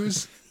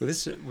hairdos.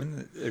 Well,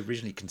 when they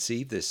originally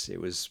conceived this,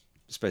 it was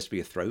supposed to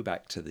be a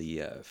throwback to the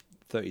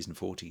 30s and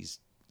 40s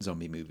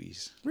zombie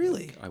movies.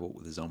 Really? Like I Walk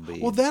with a Zombie.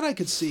 Well, that I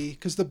could see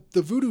because the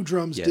voodoo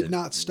drums did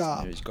not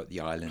stop. It's got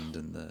the island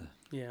and the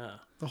Yeah.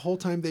 The whole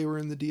time they were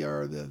in the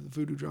DR, the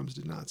voodoo drums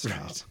did not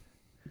stop. Right.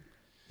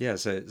 Yeah,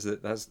 so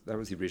that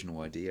was the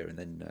original idea, and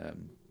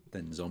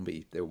then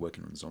Zombie, they were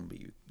working on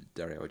Zombie with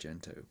Dario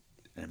Argento,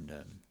 and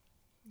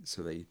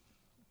so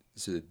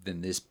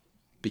then this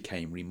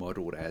became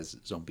remodeled as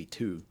Zombie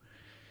 2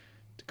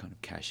 to kind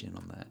of cash in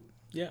on that.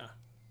 Yeah.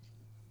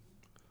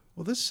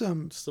 Well, this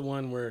It's the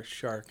one where a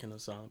shark and a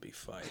zombie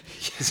fight.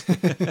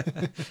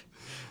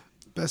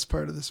 best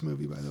part of this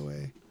movie, by the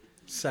way.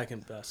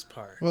 Second best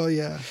part. Well,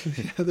 yeah,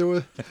 there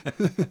was.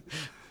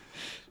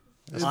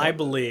 I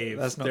believe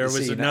that's not there the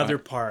was scene, another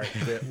part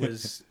that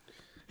was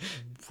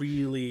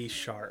really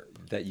sharp.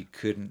 That you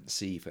couldn't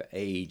see for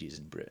ages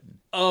in Britain.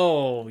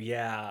 Oh,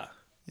 yeah.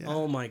 Yeah.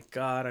 Oh, my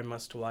God. I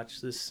must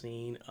watch this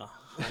scene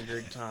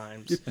 100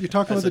 times. You're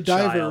talking as about the a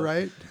diver, child.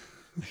 right?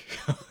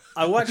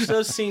 I watched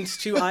those scenes,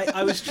 too.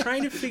 I was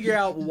trying to figure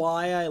out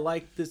why I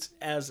liked this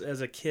as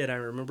a kid. I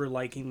remember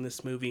liking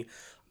this movie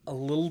a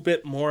little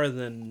bit more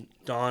than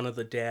Dawn of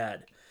the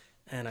Dead.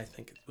 And I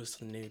think it was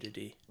the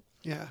nudity.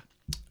 Yeah.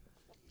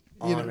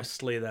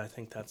 Honestly, I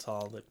think that's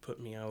all that put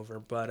me over.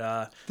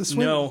 But The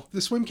swim, no,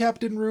 the swim cap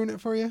didn't ruin it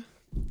for you.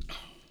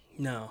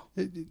 no.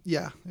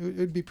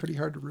 It'd be pretty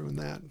hard to ruin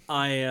that.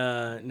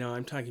 No,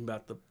 I'm talking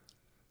about the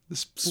The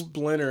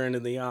splinter into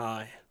the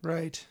eye.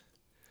 right.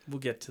 We'll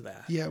get to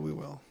that. Yeah, we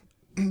will.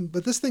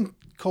 But this thing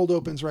cold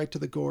opens right to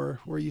the gore,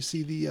 where you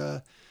see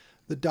the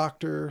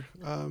doctor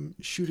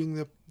shooting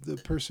the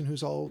person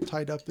who's all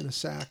tied up in a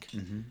sack,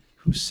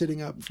 who's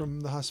sitting up from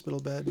the hospital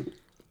bed,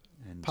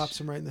 And pops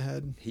him right in the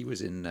head. he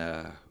was in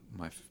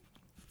my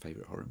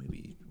favorite horror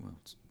movie. Well,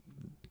 it's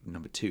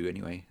number 2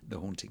 anyway, The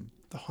Haunting.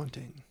 The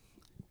Haunting.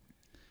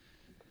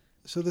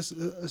 So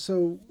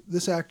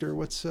this actor,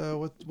 what's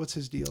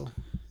his deal?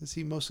 Is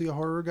he mostly a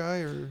horror guy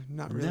or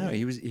not really? No,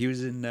 he was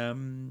in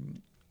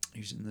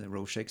the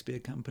Royal Shakespeare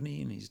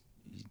Company, and he's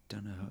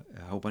done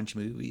a whole bunch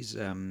of movies.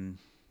 I'm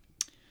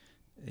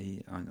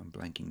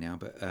blanking now,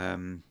 but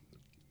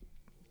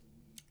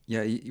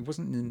yeah, he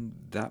wasn't in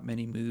that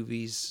many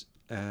movies.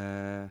 He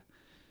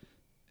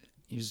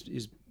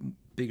was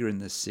bigger in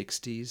the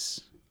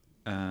 60s,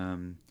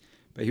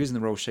 but he was in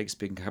the Royal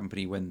Shakespeare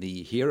Company when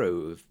the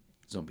hero of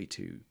Zombie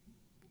 2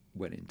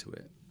 went into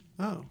it.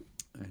 Oh,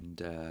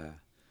 And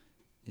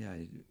he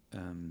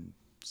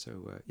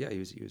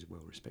was a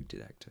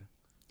well-respected actor.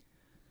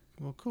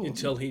 well, cool.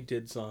 Until he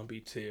did Zombie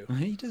 2.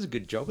 He does a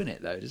good job in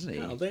it, though, doesn't he?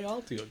 No, they all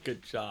do a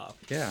good job.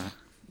 Yeah.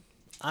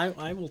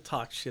 I will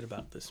talk shit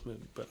about this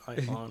movie, but I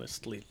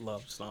honestly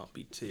love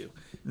Zombie 2.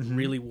 It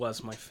really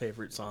was my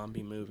favorite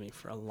zombie movie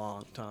for a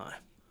long time.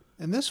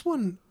 And this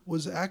one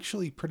was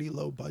actually pretty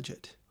low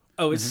budget.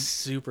 Oh, it's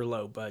super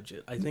low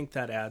budget. I think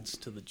that adds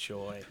to the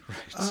joy.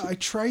 I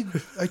tried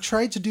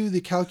to do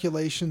the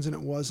calculations, and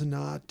it was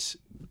not.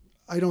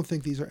 I don't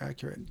think these are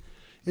accurate.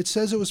 It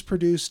says it was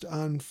produced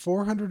on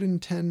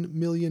 410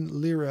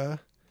 million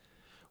lira,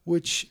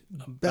 which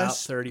About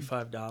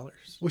 $35.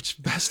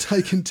 which best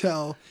I can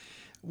tell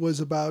was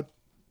about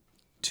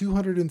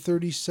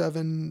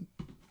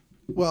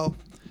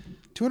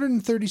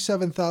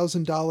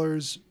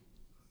 $237,000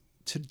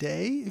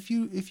 today if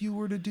you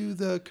were to do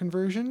the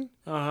conversion.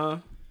 Uh-huh.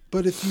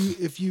 But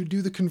if you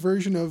do the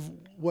conversion of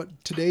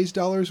what today's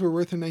dollars were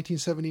worth in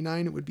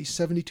 1979, it would be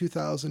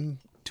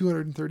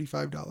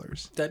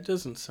 $72,235. That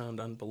doesn't sound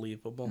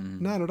unbelievable.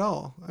 Not at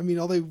all. I mean,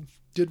 all they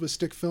did was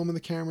stick film in the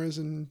cameras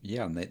and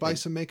And buy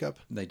some makeup.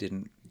 They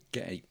didn't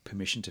get any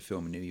permission to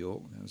film in New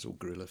York. It was all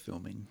guerrilla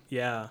filming.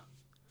 Yeah.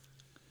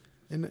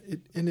 And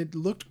it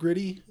looked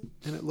gritty,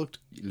 and it looked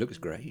It looks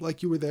great.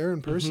 like you were there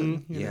in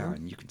person. you Yeah, know?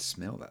 and you can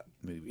smell that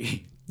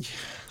movie.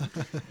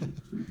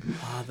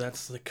 Ah,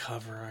 that's the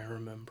cover I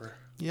remember.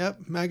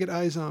 Yep, Maggot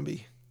Eye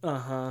Zombie.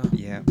 Uh-huh.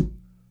 Yeah.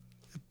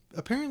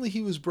 Apparently,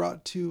 he was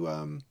brought to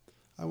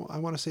I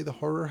want to say the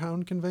Horror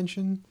Hound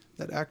convention.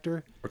 That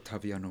actor.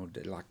 Ottaviano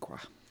Dell'Acqua.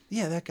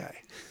 Yeah, that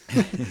guy.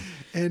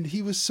 And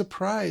he was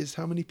surprised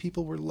how many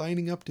people were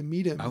lining up to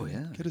meet him. Oh, and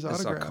yeah. get his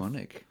That's autograph.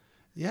 iconic.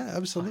 Yeah,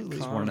 absolutely.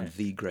 He's one of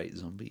the great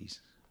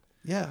zombies.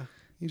 Yeah,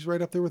 he's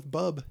right up there with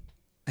Bub.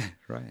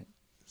 Right.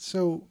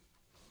 So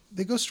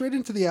they go straight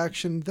into the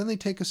action. Then they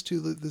take us to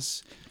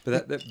this.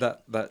 But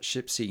that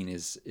ship scene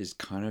is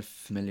kind of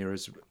familiar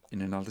as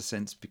in another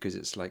sense, because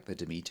it's like the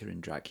Demeter in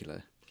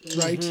Dracula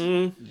Right.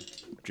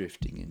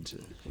 drifting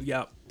into.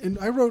 Yeah. And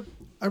I wrote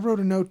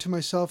a note to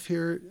myself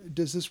here.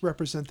 Does this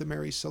represent the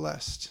Mary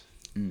Celeste?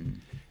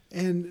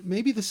 And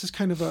maybe this is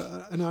kind of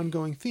an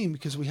ongoing theme,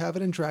 because we have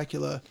it in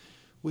Dracula,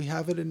 we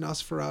have it in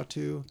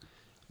Nosferatu,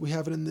 we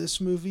have it in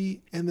this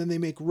movie, and then they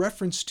make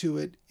reference to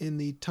it in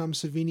the Tom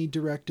Savini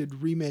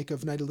directed remake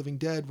of Night of the Living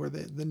Dead, where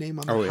the name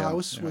on the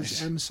house was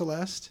M.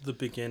 Celeste. The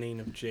beginning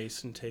of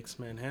Jason Takes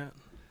Manhattan.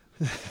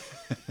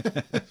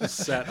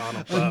 Set on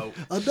a boat.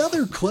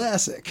 Another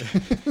classic.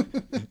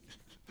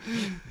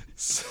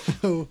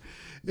 So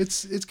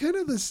it's kind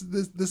of this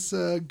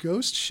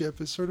ghost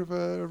ship is sort of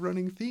a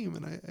running theme,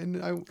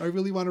 and I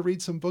really want to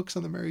read some books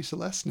on the Mary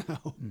Celeste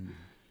now.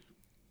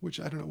 Which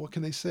I don't know, what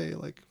can they say?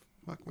 Like,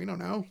 fuck, we don't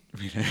know.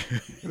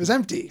 It was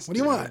empty. What do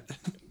you want?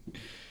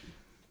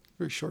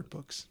 Very short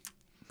books.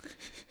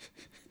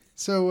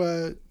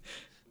 So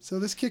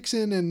this kicks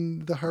in,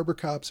 and the harbor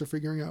cops are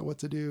figuring out what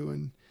to do,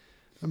 and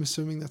I'm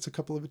assuming that's a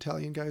couple of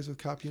Italian guys with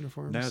cop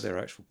uniforms. No, they're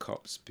actual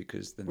cops,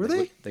 because then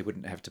they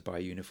wouldn't have to buy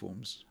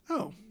uniforms.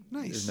 Oh,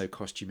 nice. There's no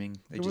costuming.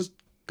 They just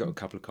got a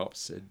couple of cops,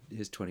 said,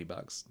 here's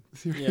 $20.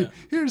 Yeah.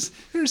 here's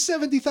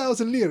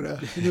 70,000 lira.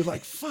 And they're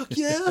like, fuck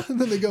yeah.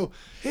 And then they go,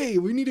 hey,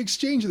 we need to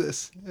exchange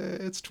this.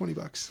 It's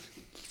 $20.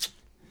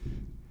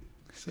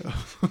 So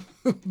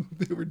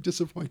they were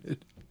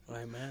disappointed.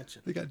 I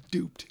imagine. They got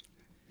duped.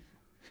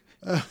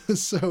 Okay.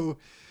 So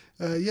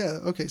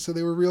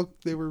they were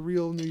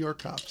real New York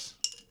cops.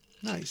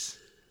 Nice.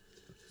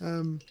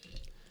 The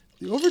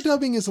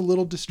overdubbing is a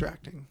little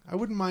distracting. I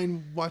wouldn't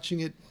mind watching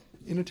it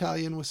in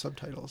Italian with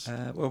subtitles.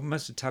 Well,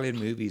 most Italian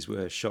movies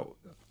were shot.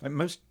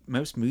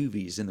 Most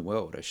movies in the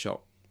world are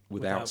shot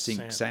without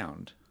sync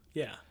sound.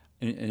 Yeah.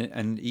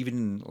 And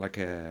even like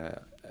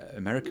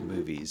American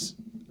movies,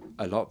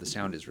 a lot of the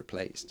sound is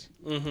replaced.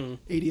 Mm-hmm.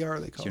 ADR,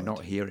 they call it. You're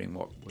not hearing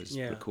what was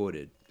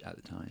recorded at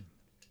the time.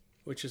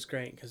 Which is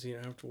great, because you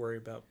don't have to worry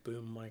about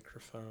boom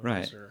microphones.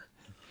 Right. Or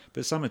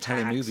but some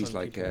Italian movies,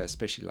 like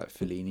especially like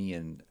Fellini,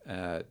 and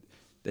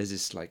there's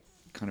this like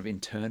kind of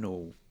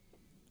internal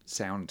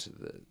sound to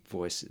the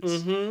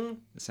voices. Mm-hmm.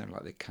 They sound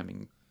like they're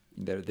coming.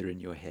 They're in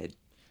your head,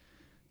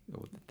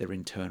 or they're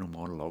internal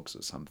monologues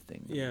or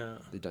something. Yeah.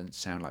 They don't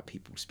sound like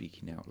people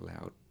speaking out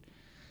loud.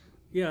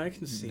 Yeah, I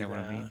can see You know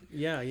that. what I mean?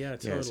 Yeah, totally.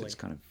 Yeah, so it's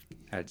kind of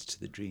adds to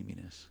the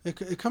dreaminess.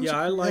 It comes. Yeah,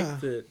 I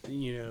like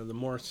the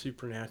more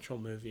supernatural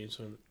movies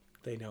when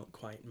they don't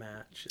quite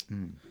match.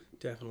 It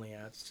definitely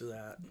adds to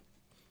that.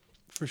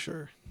 For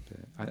sure.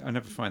 I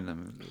never find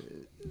them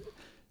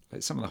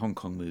like some of the Hong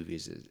Kong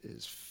movies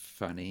is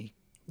funny.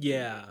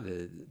 Yeah.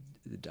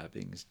 The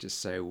dubbing is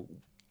just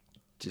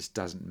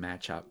doesn't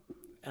match up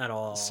at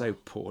all. So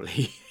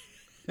poorly.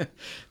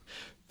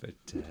 But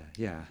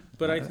yeah.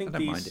 But I think I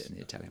don't mind it in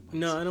the Italian ones.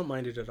 No, I don't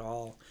mind it at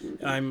all.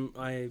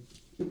 I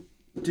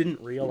didn't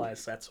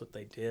realize that's what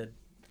they did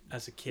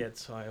as a kid,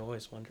 so I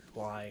always wondered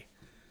why.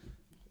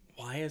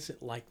 Why is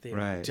it like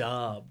they're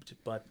dubbed,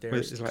 but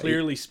they're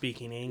clearly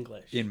speaking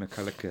English? Ian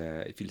McCulloch,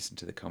 if you listen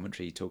to the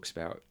commentary, he talks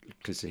about,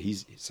 because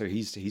he's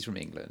from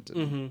England,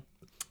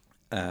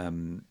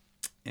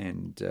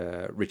 and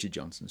Richard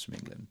Johnson's from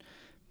England,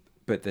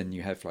 but then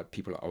you have like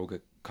people like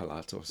Olga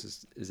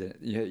Kalatos.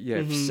 You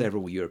have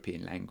several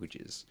European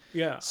languages.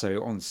 Yeah.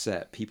 So on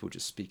set, people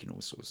just speaking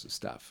all sorts of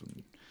stuff,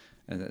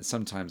 and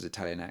sometimes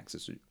Italian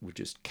actors would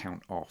just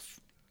count off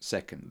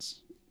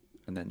seconds,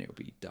 and then it'll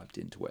be dubbed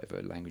into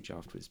whatever language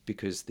afterwards,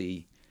 because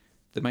the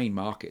main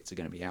markets are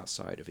going to be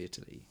outside of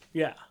Italy.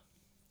 Yeah.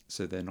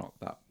 So they're not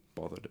that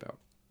bothered about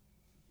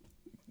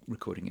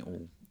recording it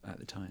all at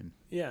the time.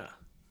 Yeah.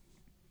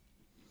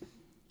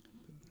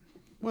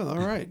 Well, all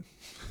right.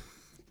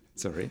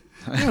 Sorry.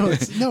 No,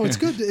 it's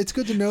good. It's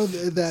good to know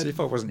that. So if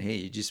I wasn't here,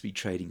 you'd just be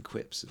trading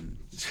quips and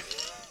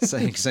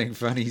saying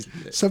funny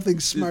something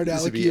smart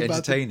alecky about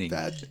entertaining. The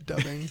bad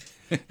dubbing.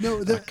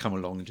 No, I'd come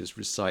along and just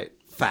recite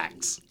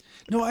facts.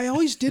 No, I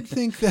always did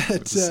think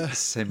that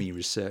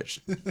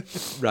semi-researched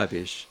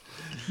rubbish.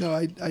 No,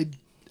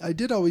 I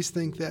did always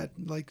think that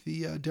like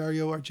the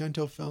Dario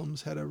Argento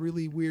films had a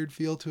really weird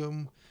feel to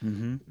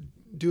them,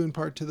 due in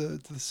part to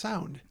the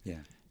sound.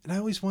 Yeah. And I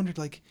always wondered,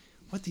 like,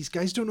 what, these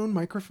guys don't own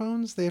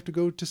microphones? They have to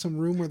go to some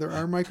room where there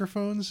are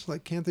microphones?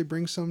 Like, can't they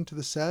bring some to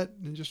the set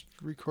and just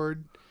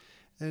record?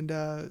 And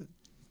I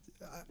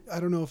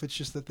don't know if it's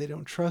just that they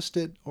don't trust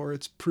it, or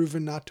it's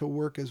proven not to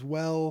work as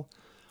well,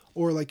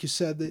 or like you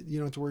said, that you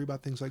don't have to worry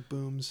about things like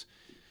booms.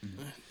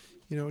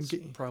 You know, it's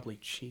probably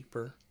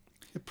cheaper.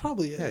 It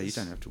probably is. Yeah, you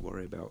don't have to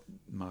worry about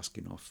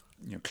masking off,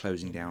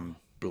 closing down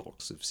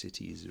blocks of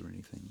cities or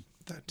anything.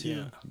 That too.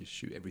 Yeah. You just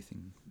shoot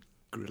everything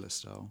guerrilla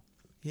style.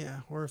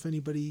 Yeah, or if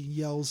anybody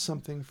yells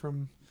something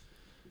from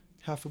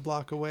half a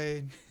block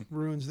away,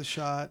 ruins the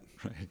shot.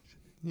 Right.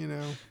 You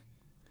know.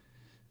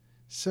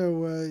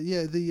 So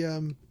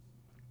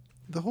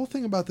the whole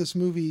thing about this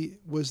movie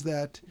was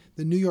that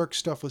the New York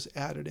stuff was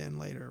added in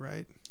later,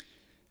 right?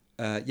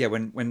 Yeah,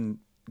 when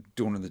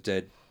Dawn of the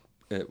Dead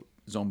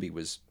zombie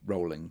was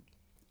rolling,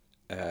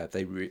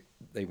 they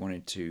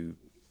wanted to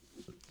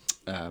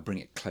bring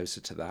it closer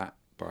to that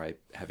by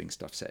having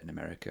stuff set in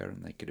America,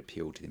 and they could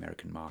appeal to the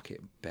American market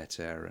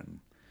better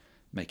and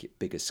make it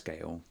bigger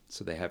scale.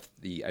 So they have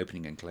the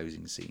opening and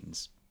closing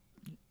scenes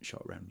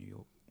shot around New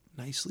York.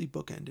 Nicely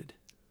bookended.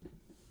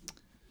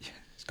 Yeah,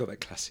 it's got that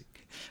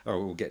classic.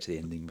 Oh, we'll get to the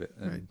ending, but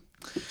right.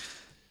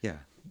 Yeah,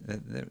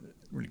 they're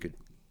really good,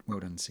 well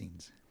done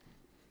scenes.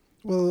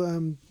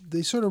 Well,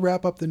 they sort of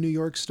wrap up the New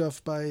York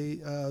stuff by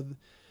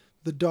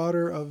the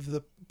daughter of the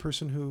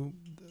person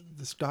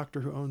this doctor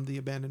who owned the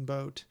abandoned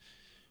boat.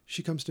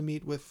 She comes to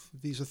meet with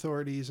these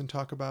authorities and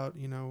talk about,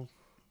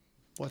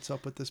 what's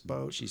up with this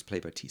boat. She's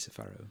played by Tisa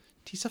Farrow.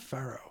 Tisa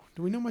Farrow.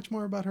 Do we know much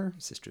more about her?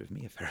 Sister of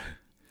Mia Farrow.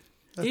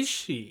 Is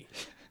she?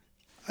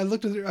 I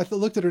looked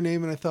at her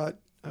name and I thought,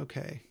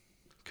 okay,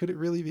 could it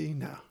really be?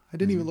 No, I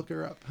didn't even look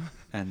her up.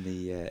 And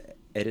the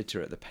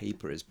editor at the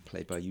paper is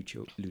played by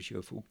Lucio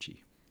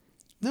Fulci.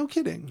 No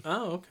kidding.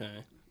 Oh,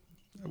 okay.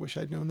 I wish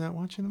I'd known that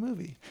watching the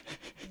movie.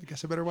 I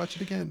guess I better watch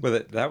it again.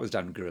 Well, that was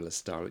done guerrilla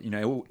style. You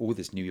know, all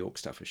this New York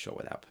stuff was shot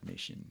without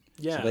permission.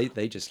 Yeah. So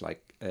they just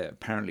like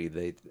apparently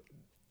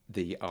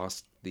they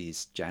asked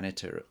this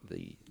janitor at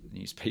the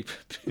newspaper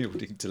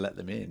building to let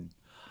them in.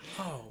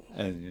 Oh.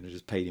 And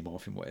just paid him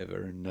off and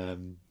whatever.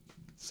 And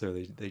so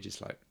they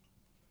just like.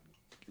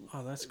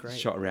 Oh, that's great.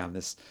 Shot around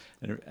this,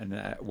 and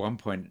at one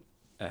point,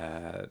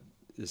 the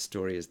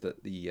story is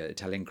that the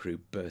Italian crew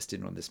burst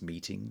in on this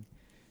meeting,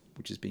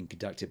 which is being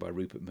conducted by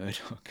Rupert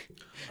Murdoch.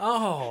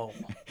 Oh,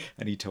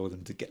 and he told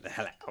them to get the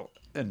hell out,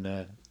 and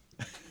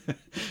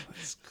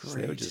that's great. So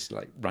they were just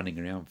like running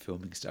around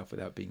filming stuff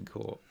without being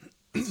caught.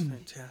 That's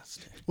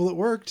fantastic. Well, it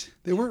worked.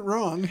 They weren't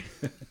wrong.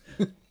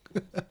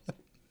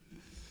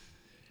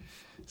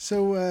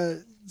 So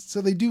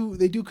they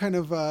do kind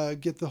of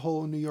get the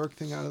whole New York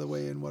thing out of the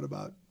way in what,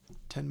 about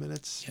 10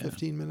 minutes,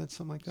 15 minutes,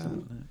 something like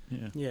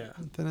that. Yeah.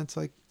 And then it's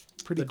like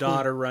pretty. The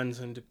daughter runs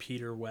into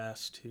Peter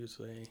West, who's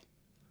a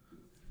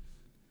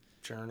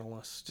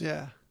journalist.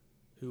 Yeah.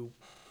 Who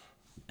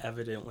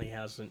evidently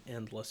has an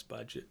endless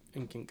budget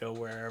and can go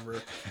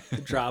wherever the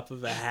drop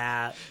of a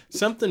hat.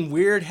 Something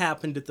weird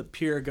happened at the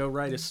pier. Go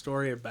write a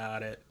story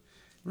about it.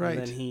 Right.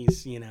 And then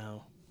he's,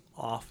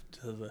 off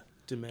to the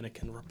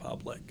Dominican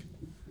Republic.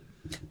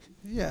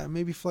 Yeah,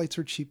 maybe flights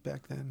were cheap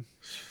back then.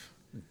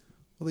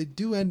 Well, they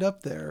do end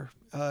up there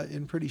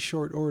in pretty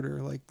short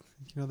order. Like,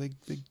 they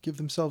give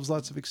themselves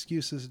lots of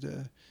excuses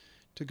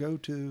to go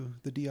to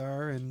the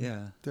DR, and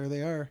there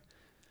they are.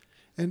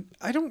 And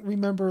I don't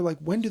remember, like,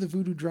 when do the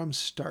voodoo drums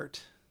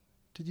start?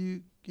 Did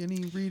you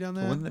any read on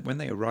that? Well, when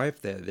they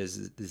arrive there,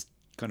 there's this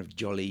kind of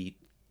jolly,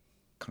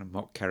 kind of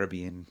mock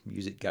Caribbean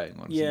music going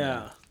on.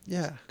 Yeah.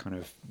 Yeah. Kind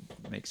of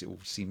makes it all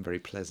seem very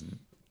pleasant.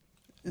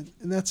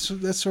 And that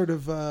sort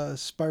of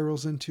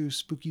spirals into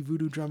spooky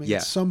voodoo drumming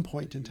at some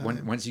point in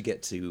time. Once you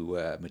get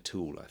to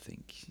Matul, I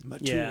think.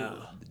 Yeah.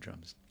 The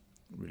drums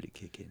really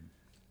kick in.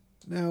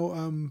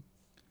 Now,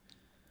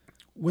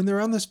 when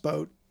they're on this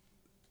boat,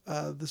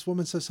 this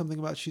woman says something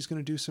about she's going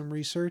to do some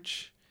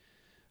research.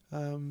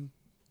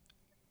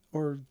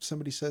 Or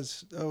somebody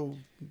says, "Oh,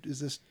 is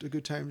this a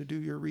good time to do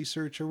your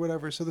research?" or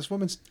whatever. So this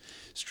woman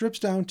strips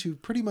down to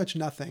pretty much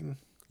nothing.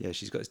 Yeah,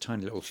 she's got this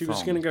tiny little She thong.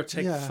 was going to go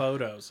take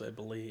photos, I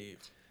believe.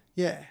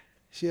 Yeah,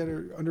 she had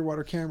her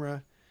underwater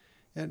camera.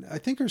 And I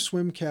think her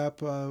swim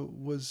cap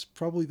was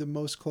probably the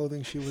most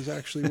clothing she was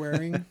actually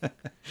wearing.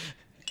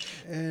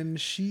 And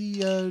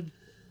she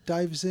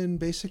dives in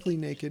basically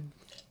naked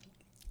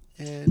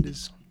and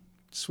is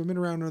swimming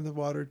around in the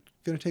water,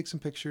 going to take some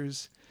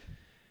pictures.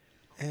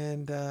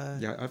 And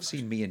yeah, I've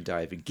seen me in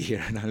diving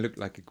gear, and I look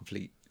like a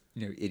complete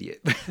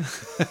idiot.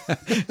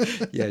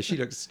 Yeah, she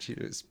looks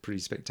pretty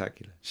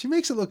spectacular. She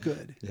makes it look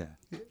good.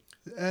 Yeah.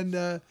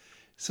 And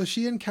so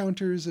she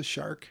encounters a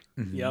shark.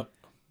 Mm-hmm. Yep.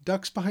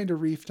 Ducks behind a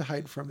reef to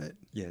hide from it.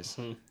 Yes.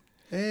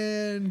 Mm-hmm.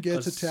 And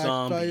gets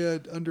attacked by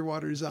an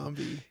underwater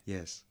zombie.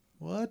 Yes.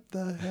 What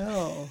the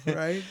hell,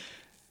 right?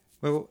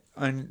 Well,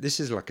 and this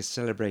is like a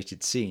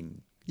celebrated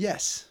scene.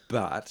 Yes.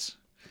 But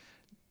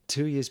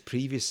 2 years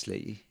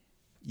previously,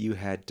 you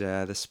had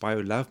The Spy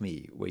Who Loved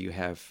Me, where you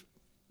have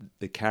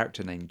the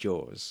character named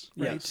Jaws,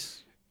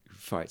 Yes. who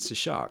fights a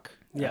shark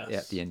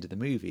at the end of the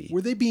movie.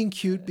 Were they being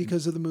cute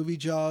because of the movie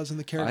Jaws and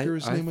the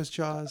character's name was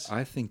Jaws?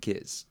 I think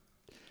it's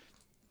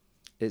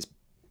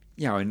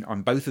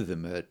and both of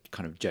them are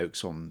kind of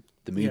jokes on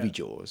the movie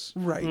Jaws.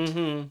 Right.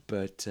 Mm-hmm.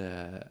 But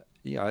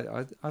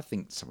I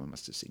think someone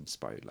must have seen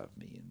Spy Who Loved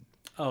Me. And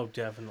Oh,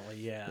 definitely,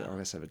 yeah.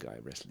 let's have a guy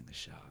wrestling the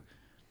shark.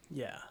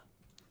 Yeah.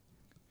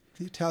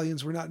 The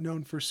Italians were not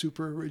known for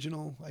super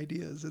original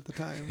ideas at the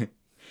time.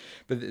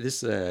 But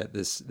this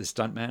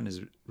stuntman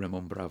is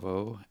Ramon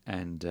Bravo,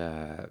 and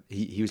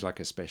he was like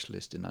a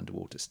specialist in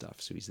underwater stuff.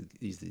 So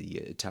he's the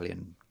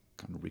Italian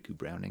kind of Riku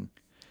Browning,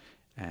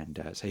 and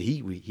so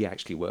he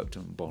actually worked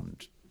on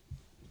Bond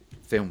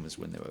films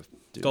when they were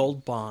doing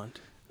Gold Bond,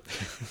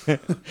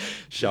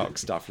 shark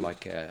stuff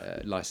like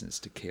License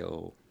to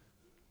Kill.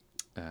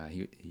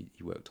 He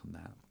worked on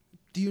that.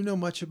 Do you know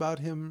much about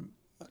him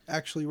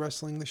actually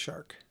wrestling the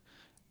shark?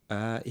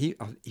 He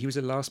was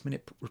a last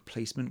minute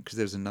replacement because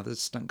there was another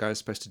stunt guy who was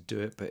supposed to do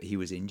it, but he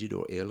was injured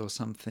or ill or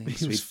something.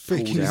 So he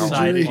pulled out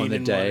on the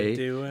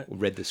day or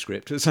read the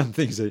script or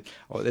something. So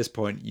at this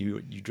point,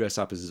 you dress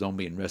up as a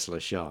zombie and wrestle a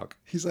shark.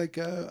 He's like,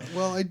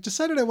 well, I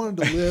decided I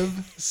wanted to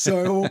live,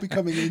 so I won't be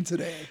coming in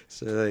today.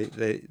 So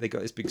they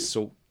got this big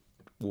salt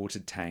water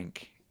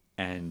tank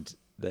and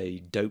they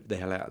doped the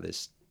hell out of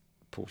this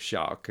poor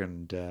shark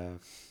and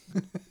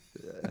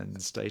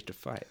staged a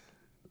fight.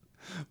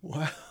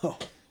 Wow.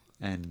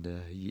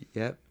 And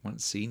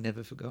once seen,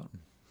 never forgotten.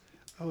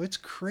 Oh, it's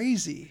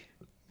crazy.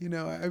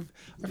 I've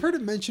heard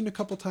it mentioned a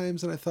couple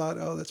times, and I thought,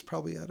 oh, that's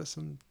probably out of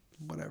some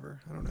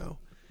whatever. I don't know.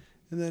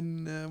 And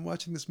then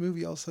watching this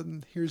movie, all of a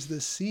sudden, here's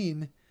this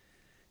scene,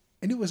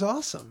 and it was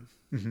awesome.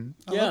 Mm-hmm.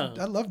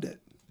 I loved it.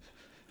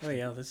 Oh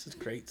yeah, this is a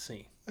great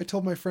scene. I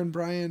told my friend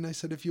Brian, I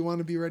said, if you want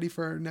to be ready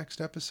for our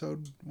next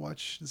episode,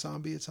 watch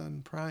Zombie. It's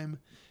on Prime,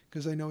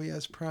 because I know he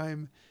has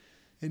Prime.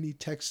 And he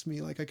texts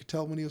me, like I could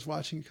tell when he was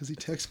watching it because he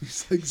texts me,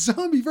 he's like,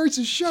 zombie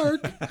versus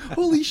shark.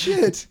 Holy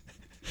shit.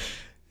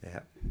 Yeah.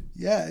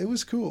 Yeah, it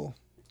was cool.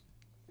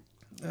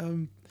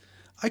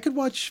 I could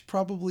watch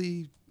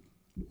probably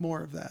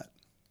more of that.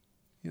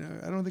 You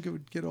know, I don't think it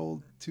would get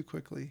old too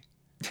quickly.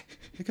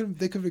 They could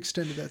have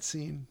extended that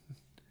scene.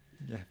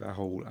 Yeah, that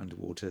whole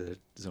underwater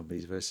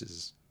zombies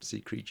versus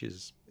sea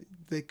creatures.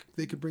 They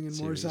could bring in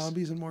more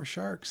zombies and more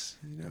sharks,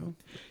 you know.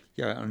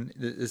 Yeah, and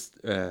this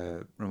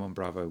Ramon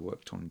Bravo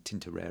worked on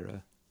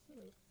Tintorera.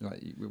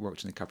 Like, we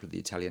worked on a couple of the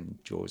Italian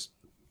Jaws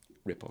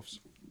rip-offs.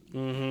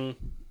 Mm-hmm.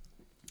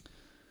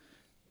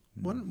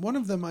 One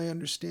of them, I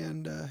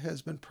understand,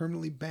 has been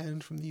permanently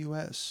banned from the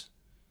U.S.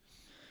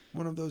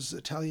 One of those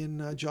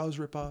Italian Jaws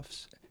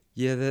rip-offs.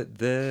 Yeah,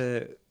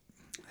 the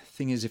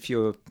thing is, if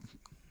you're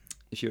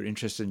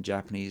interested in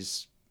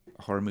Japanese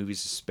horror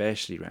movies,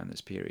 especially around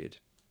this period,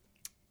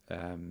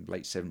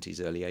 late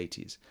 70s, early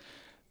 80s,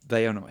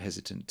 they are not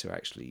hesitant to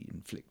actually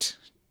inflict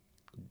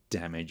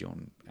damage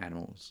on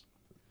animals.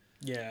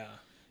 Yeah.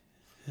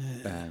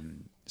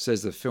 So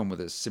there's a film with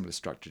a similar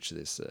structure to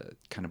this,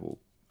 Cannibal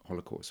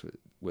Holocaust,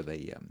 where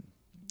they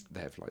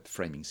have like the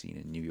framing scene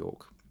in New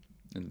York,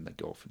 and then they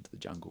go off into the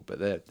jungle, but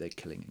they're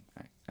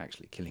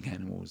actually killing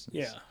animals.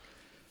 Yeah.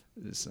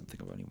 It's something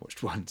I've only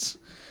watched once,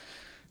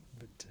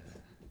 but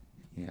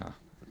yeah.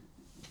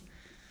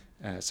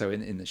 So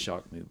in the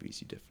shark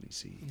movies, you definitely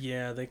see.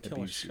 Yeah, they kill a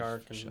abuse of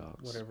shark and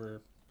sharks.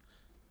 whatever.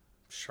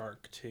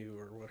 Shark 2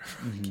 or whatever.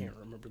 Mm-hmm. I can't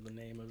remember the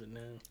name of it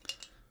now.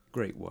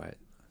 Great White,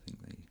 I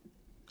think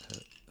they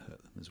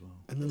hurt them as well.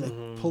 And then they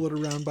pull it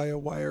around by a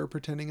wire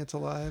pretending it's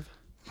alive.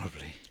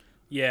 Probably.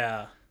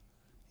 Yeah.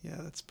 Yeah,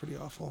 that's pretty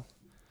awful.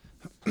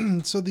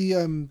 So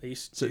the They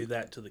used to do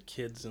that to the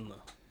kids in the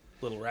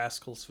Little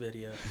Rascals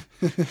video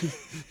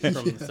from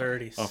the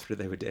 30s. After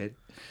they were dead.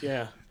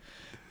 Yeah.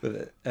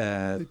 But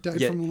they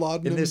died from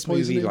laudanum in this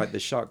poisoning. movie, like the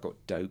shark got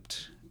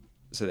doped,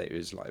 so that it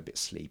was like a bit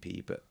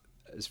sleepy. But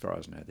as far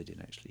as I know, they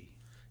didn't actually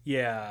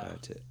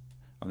hurt it.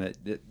 I mean,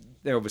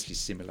 they obviously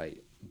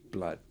simulate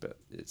blood, but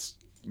it's,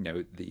 you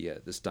know, the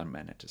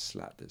stuntman had to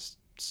slap this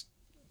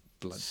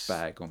blood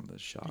bag on the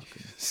shark.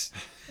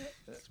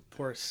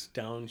 Poor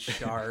stone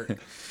shark.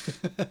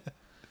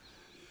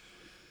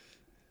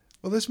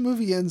 Well, this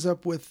movie ends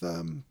up with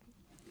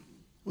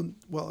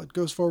it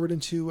goes forward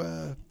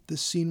into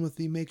this scene with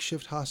the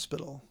makeshift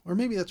hospital, or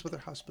maybe that's what their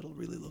hospital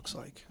really looks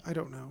like. I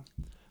don't know.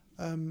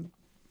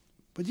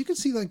 But you can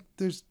see like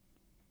there's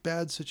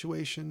bad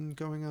situation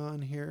going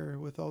on here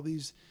with all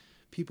these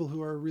people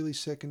who are really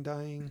sick and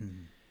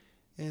dying,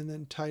 and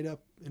then tied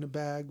up in a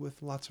bag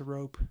with lots of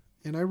rope.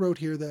 And I wrote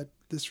here that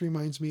this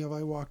reminds me of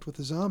I Walked with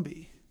a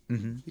Zombie,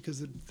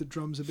 because the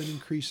drums have been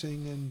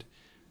increasing and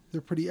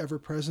they're pretty ever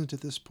present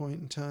at this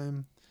point in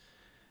time.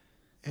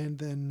 And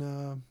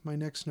then my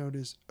next note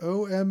is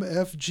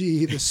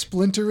OMFG, the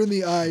splinter in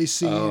the eye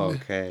scene. Oh,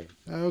 okay.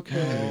 Oh,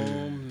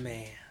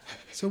 man.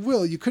 So,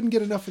 Will, you couldn't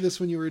get enough of this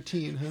when you were a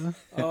teen, huh?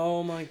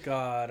 Oh, my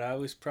God. I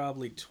was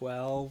probably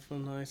 12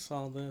 when I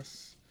saw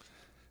this.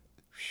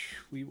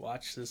 We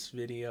watched this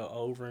video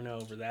over and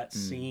over. That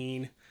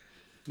scene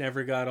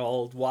never got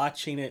old.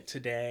 Watching it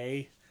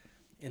today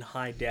in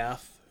high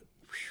def,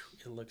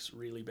 it looks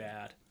really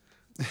bad.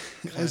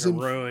 Kind of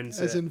ruins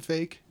it. As in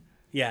fake?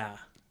 Yeah.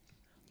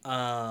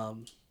 I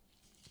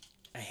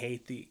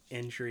hate the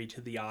injury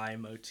to the eye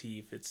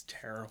motif. It's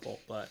terrible,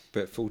 but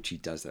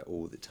Fulci does that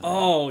all the time.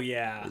 oh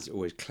yeah, There's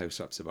always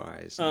close-ups of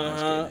eyes, and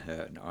eyes getting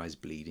hurt and eyes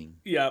bleeding.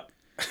 Yep.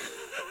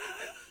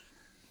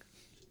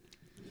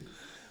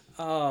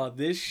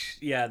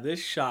 This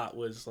shot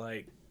was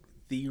like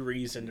the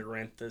reason to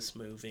rent this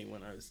movie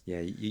when I was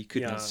you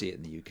could not see it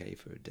in the UK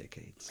for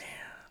decades.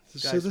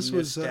 Man, so this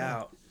was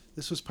out.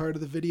 This was part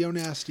of the Video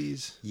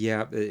Nasties.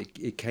 Yeah,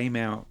 it came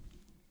out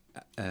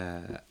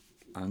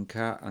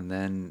uncut, and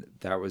then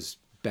that was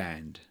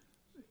banned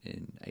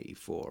in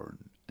 '84,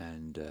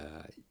 and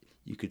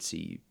you couldn't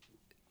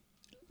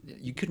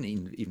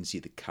even see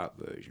the cut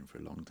version for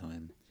a long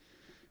time,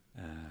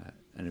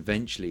 and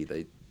eventually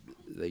they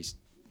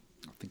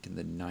I think in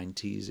the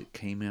 '90s it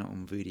came out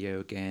on video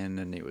again,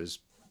 and it was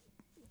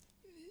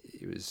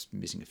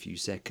missing a few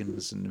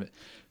seconds,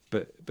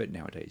 but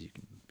nowadays you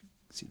can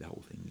see the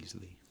whole thing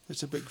easily.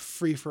 It's a big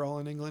free-for-all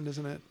in England,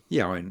 isn't it?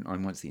 Yeah,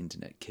 and once the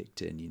internet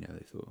kicked in,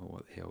 they thought, oh,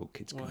 what the hell,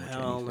 kids can watch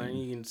anything. Now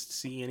you can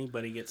see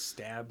anybody get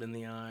stabbed in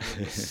the eye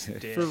with a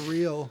stick. For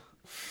real.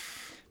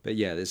 But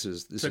yeah, this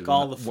took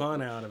all the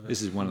fun out of it.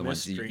 This is one of the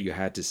ones you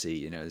had to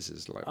see. This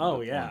is like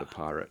one of the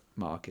pirate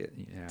market.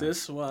 Yeah.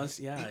 This was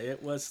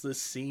it was the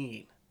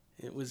scene.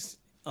 It was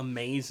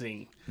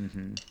amazing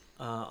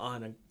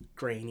on a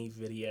grainy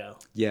video.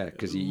 Yeah,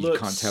 because you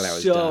can't tell how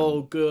it's done.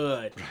 So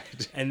good.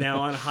 Right. And now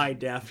on high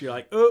def, you're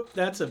like, oh,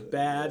 that's a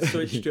bad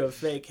switch to a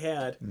fake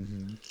head.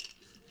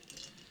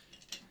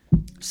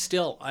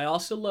 Still, I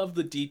also love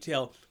the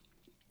detail.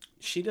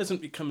 She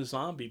doesn't become a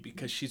zombie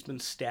because she's been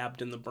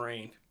stabbed in the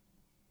brain.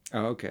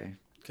 Oh, okay.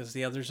 Because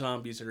the other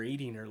zombies are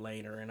eating her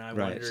later, and I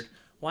wondered,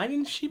 why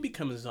didn't she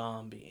become a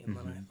zombie? And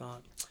then I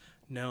thought,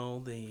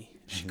 no,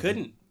 she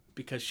couldn't.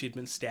 because she'd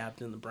been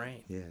stabbed in the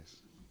brain. Yes.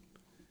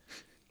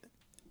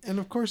 And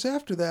of course,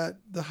 after that,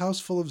 the house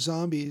full of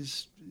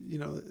zombies,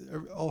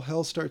 all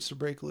hell starts to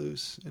break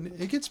loose, and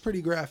it gets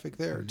pretty graphic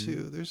there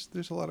too.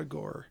 There's a lot of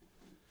gore.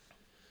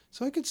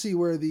 So I could see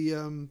where these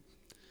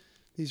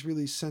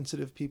really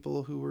sensitive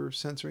people who were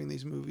censoring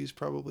these movies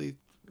probably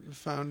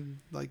found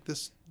like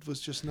this was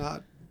just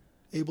not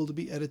able to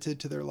be edited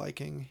to their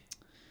liking.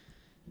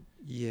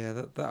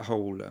 Yeah, that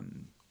whole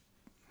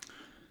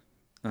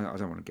I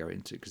don't want to go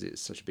into it because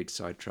it's such a big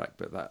sidetrack,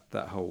 but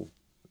that whole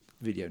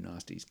Video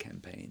Nasties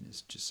campaign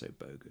is just so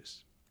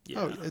bogus.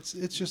 Yeah. Oh, it's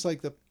just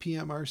like the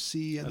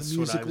PMRC and That's the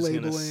music what I was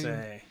gonna labeling.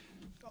 say.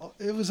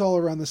 It was all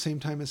around the same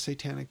time as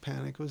Satanic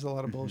Panic. It was a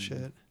lot of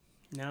bullshit.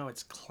 Now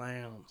it's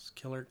clowns,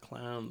 killer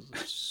clowns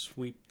that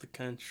sweep the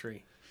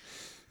country.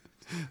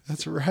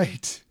 That's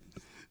right.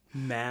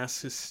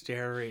 Mass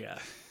hysteria.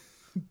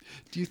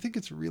 Do you think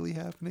it's really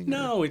happening?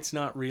 No, it's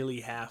not really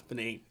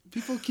happening.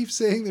 People keep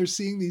saying they're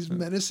seeing these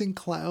menacing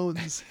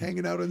clowns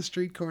hanging out on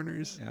street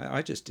corners.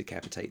 I just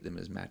decapitate them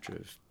as a matter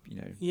of,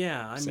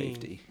 Yeah,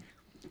 safety.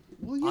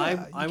 Well, yeah,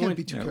 I you can't went-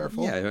 be too You know,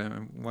 careful. Yeah,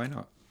 why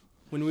not?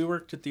 When we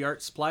worked at the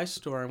art supply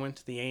store, I went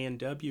to the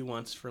A&W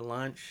once for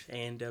lunch,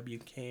 A&W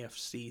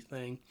KFC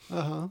thing.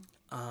 Uh-huh.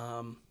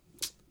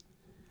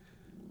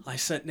 I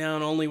sat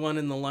down, only one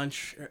in the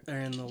lunch or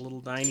in the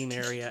little dining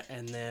area,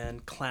 and then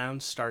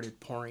clowns started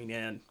pouring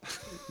in.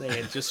 They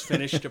had just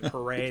finished a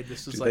parade.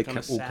 This was Did like they on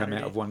a all Saturday. come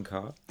out of one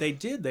car? They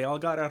did. They all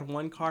got out of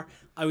one car.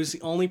 I was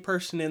the only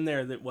person in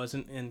there that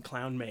wasn't in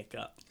clown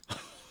makeup.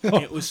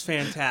 It was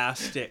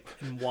fantastic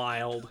and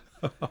wild.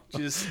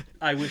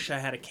 I wish I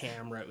had a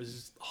camera. It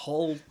was the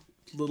whole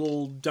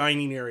little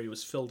dining area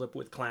was filled up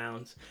with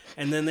clowns.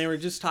 And then they were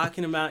just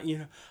talking about,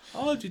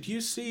 oh, did you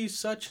see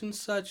such and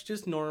such?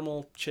 Just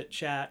normal chit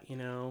chat,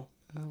 Oh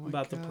my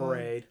about the God.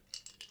 parade.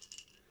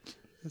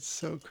 That's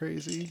so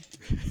crazy.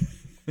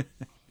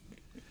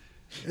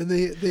 And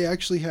they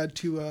actually had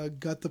to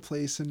gut the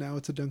place, and now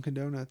it's a Dunkin'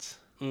 Donuts.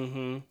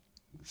 Mm-hmm.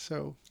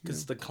 So,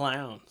 Because the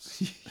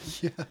clowns.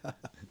 yeah.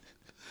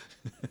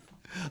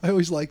 I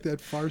always like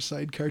that Far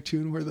Side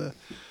cartoon where the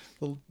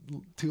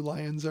two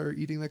lions are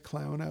eating the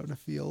clown out in a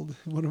field.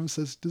 One of them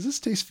says, "Does this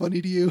taste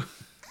funny to you?"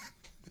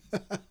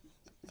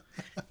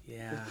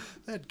 Yeah.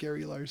 That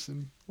Gary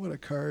Larson. What a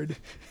card.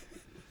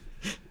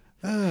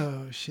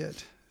 Oh,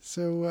 shit.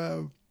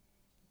 So,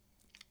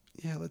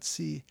 yeah, let's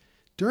see.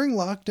 During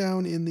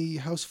lockdown in the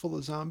house full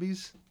of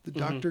zombies, the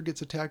doctor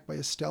gets attacked by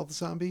a stealth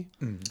zombie.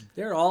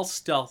 They're all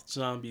stealth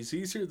zombies.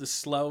 These are the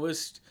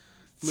slowest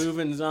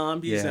moving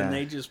zombies, Yeah. and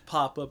they just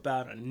pop up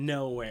out of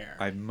nowhere.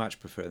 I much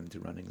prefer them to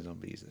running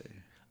zombies, though.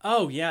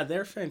 Oh, yeah,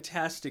 they're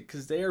fantastic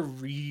because they're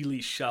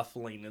really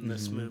shuffling in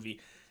this movie.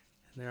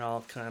 And they're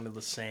all kind of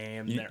the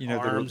same. Their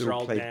arms they're are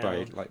all played down.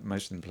 by, like,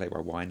 most of them played by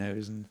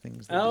winos and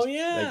things. They Oh, They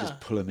yeah. just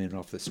pull them in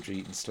off the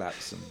street and slap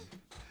some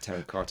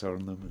terracotta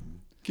on them. And,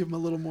 Give him a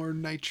little more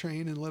night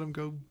train and let him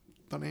go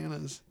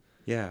bananas.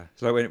 yeah.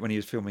 So like when he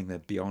was filming the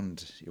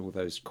Beyond, all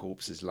those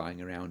corpses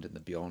lying around in the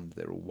Beyond,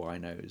 they're all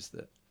winos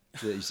that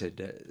you said,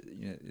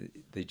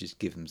 they just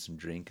give them some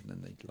drink and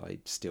then they lie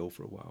still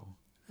for a while.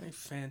 They're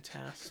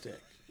fantastic.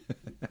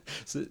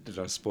 So did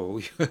I spoil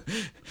you?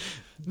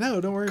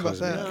 No, don't worry about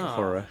Cosmic that. No.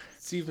 horror.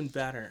 It's even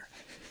better.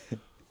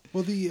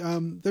 Well,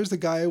 there's the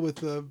guy with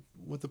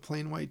the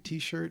plain white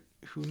T-shirt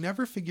who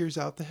never figures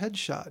out the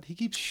headshot. He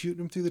keeps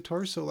shooting him through the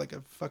torso like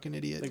a fucking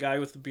idiot. The guy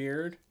with the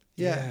beard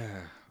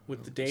Yeah,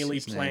 with the What's Daily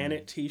his name?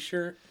 Planet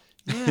t-shirt.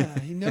 yeah.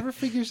 He never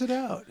figures it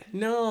out.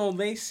 No,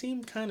 they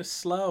seem kind of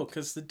slow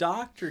because the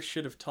doctor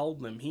should have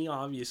told them. He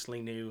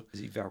obviously knew. Is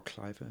he Val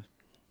Cliver?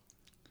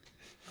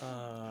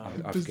 Uh,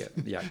 I forget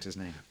the actor's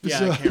name.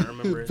 yeah, I can't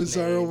remember his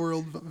Bizarro name.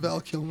 World Val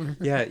Kilmer.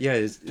 Yeah.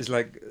 It's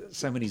like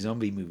so many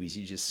zombie movies.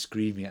 You're just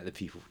screaming at the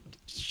people,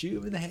 shoot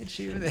him in the head,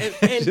 shoot him in the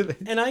head.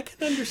 And I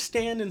can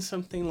understand in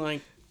something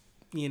like,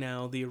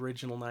 the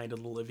original Night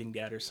of the Living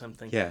Dead or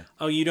something. Yeah.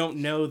 Oh, you don't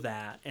know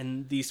that,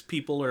 and these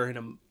people are in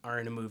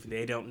a movie.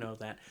 They don't know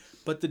that,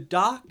 but the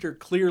doctor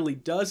clearly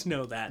does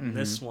know that in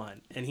this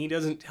one, and he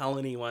doesn't tell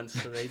anyone,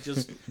 so they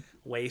just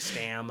waste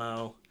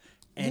ammo.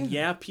 And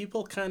yeah,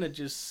 people kind of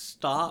just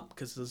stop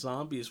because the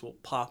zombies will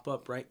pop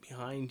up right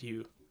behind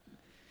you.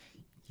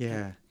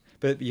 Yeah.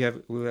 But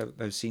we'll have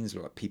those scenes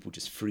where like people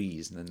just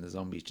freeze and then the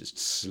zombies just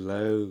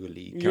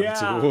slowly come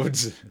Yeah.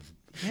 towards them.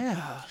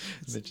 Yeah,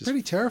 They're just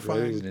pretty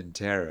terrifying. frozen in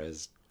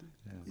terrors.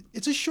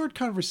 It's a short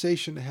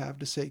conversation to have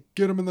to say,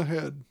 "Get him in the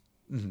head."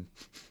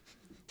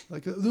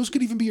 Like those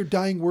could even be your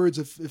dying words.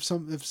 If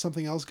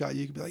something else got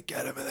you, you could be like,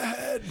 "Get him in the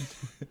head."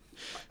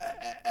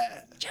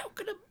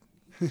 Choking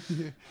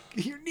them.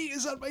 Your knee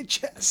is on my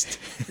chest.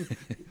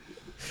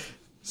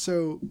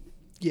 So,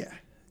 yeah,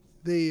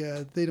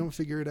 they don't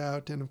figure it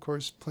out, and of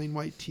course, plain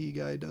white tea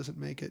guy doesn't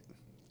make it.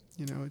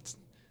 It's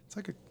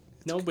like a.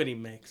 Nobody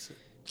makes it.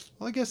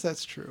 Well, I guess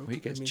that's true. He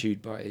gets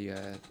chewed by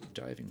a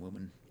diving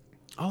woman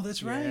Oh,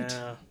 that's right.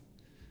 Yeah.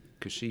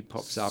 because she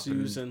pops up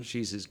Susan. and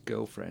she's his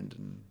girlfriend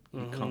and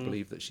you can't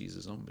believe that she's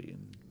a zombie.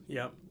 And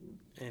Yep.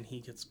 And he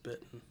gets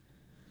bitten.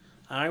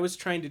 I was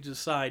trying to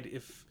decide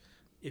if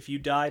if you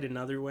died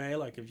another way,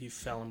 like if you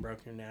fell and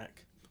broke your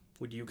neck,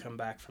 would you come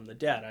back from the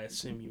dead? I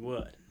assume you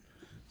would.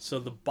 So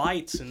the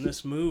bites in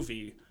this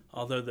movie,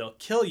 although they'll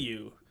kill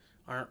you,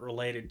 aren't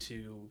related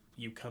to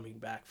you coming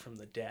back from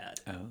the dead.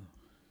 Oh.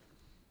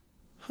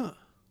 Huh.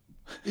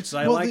 So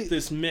I like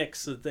this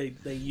mix that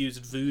they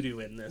used voodoo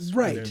in this.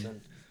 Right.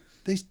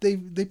 They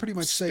pretty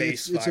much say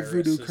it's a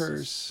voodoo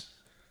curse.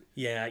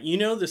 Yeah,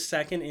 the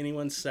second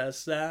anyone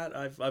says that,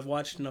 I've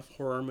watched enough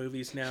horror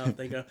movies now.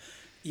 They go,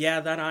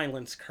 "Yeah, that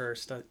island's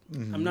cursed.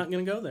 I'm not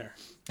gonna go there."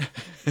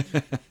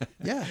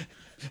 Yeah.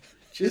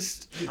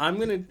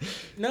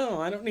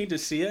 No, I don't need to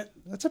see it.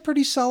 That's a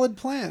pretty solid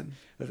plan.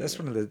 That's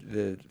one of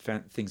the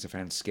things I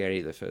found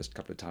scary the first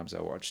couple of times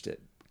I watched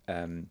it.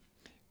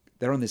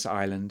 They're on this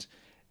island.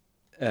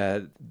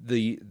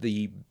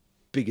 The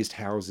biggest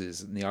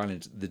houses in the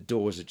island, the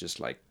doors are just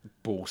like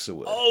balsa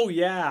wood. Oh,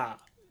 yeah.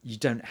 You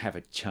don't have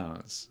a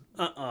chance.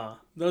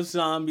 Those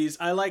zombies,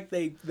 I like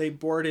they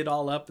board it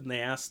all up and they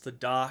ask the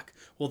doc,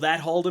 will that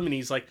hold him? And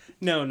he's like,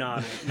 no,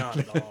 not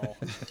at all.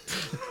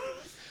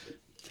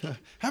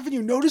 Haven't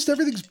you noticed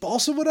everything's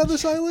balsa wood on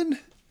this island?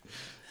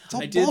 It's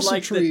all I did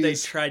like trees. that they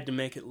tried to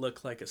make it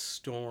look like a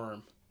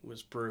storm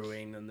was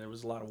brewing and there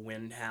was a lot of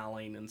wind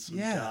howling and some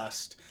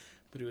dust.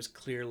 But it was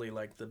clearly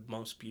like the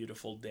most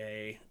beautiful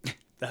day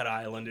that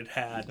island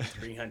had in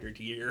 300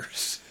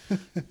 years.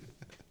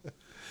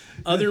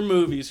 Other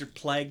movies are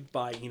plagued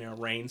by,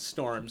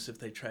 rainstorms if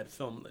they try to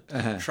film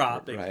the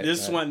tropic. Right,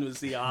 this one was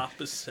the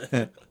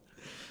opposite.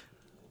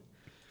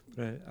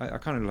 Right. I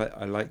kind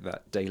of like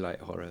that daylight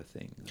horror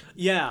thing.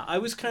 Yeah, I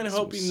was kind of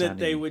hoping that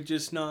they sunny. would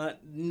just not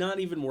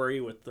even worry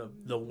with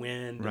the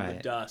wind and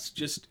the dust.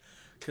 Just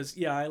because,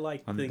 I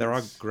like things. There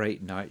are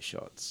great night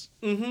shots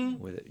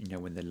with it,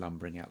 when they're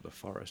lumbering out the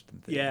forest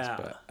and things.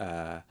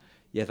 Yeah.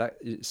 But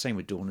same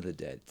with Dawn of the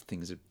Dead.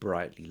 Things are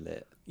brightly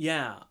lit.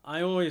 Yeah,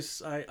 I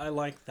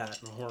like that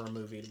in a horror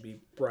movie, to be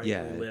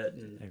brightly lit.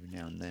 And every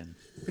now and then.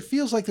 It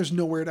feels like there's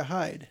nowhere to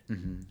hide.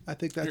 Mm-hmm. I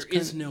think that's there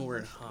is nowhere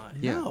to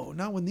hide. No,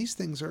 not when these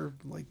things are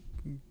like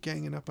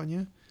ganging up on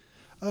you.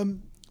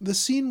 The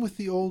scene with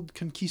the old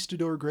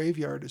conquistador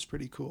graveyard is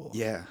pretty cool.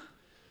 Yeah.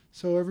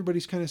 So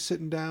everybody's kind of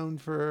sitting down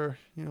for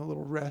a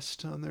little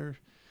rest on their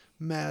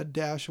mad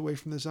dash away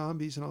from the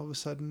zombies, and all of a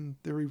sudden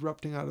they're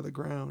erupting out of the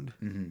ground.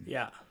 Mm-hmm.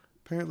 Yeah.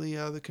 Apparently,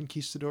 the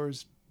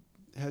conquistadors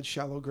had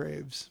shallow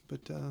graves,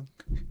 but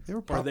they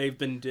were or they've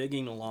been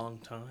digging a long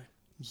time.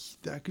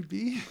 That could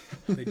be.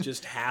 They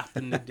just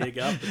happened to dig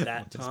up at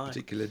that time. This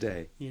particular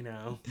day.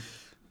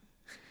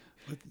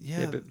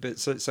 But,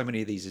 so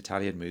many of these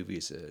Italian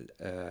movies,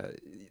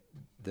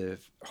 the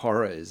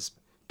horror is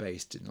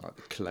based in like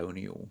the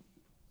colonial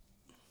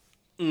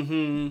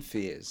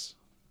fears.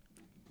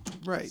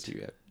 Right.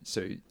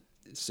 So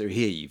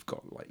here you've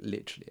got like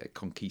literally a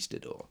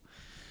conquistador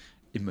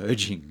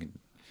emerging and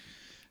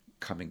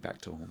coming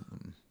back to haunt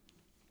them,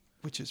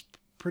 which is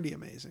pretty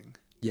amazing.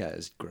 Yeah,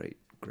 it's great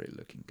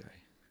looking guy.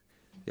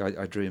 Yeah,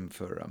 I drew him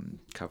for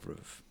cover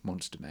of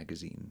Monster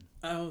magazine.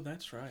 Oh,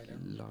 that's right.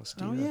 Last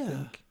year, I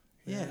think.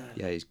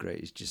 Yeah, he's great.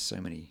 He's just so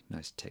many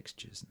nice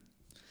textures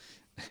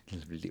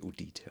and little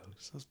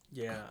details. Those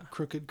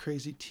crooked,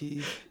 crazy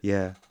teeth.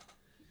 Yeah.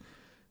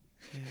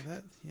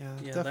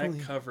 Definitely.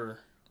 That cover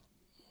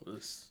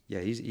was. Yeah,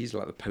 he's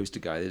like the poster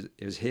guy.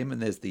 It was him,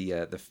 and there's the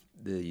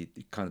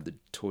kind of the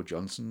Tor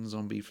Johnson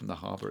zombie from the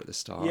harbour at the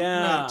start.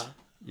 Yeah. Right.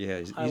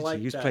 Yeah,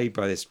 he was played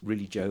by this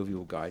really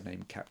jovial guy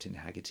named Captain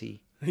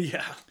Haggerty.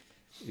 Yeah.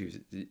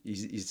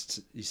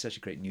 He's such a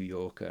great New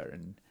Yorker,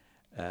 and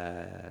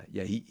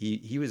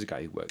he was a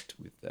guy who worked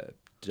with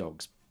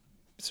dogs,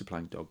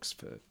 supplying dogs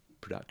for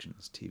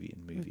productions, TV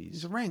and movies.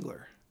 He's a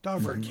wrangler,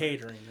 dog for wrangler.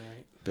 catering,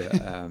 right?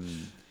 But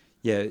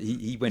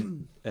he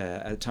went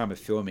at the time of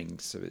filming.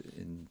 So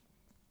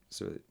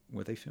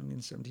were they filming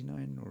in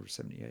 79 or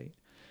 78?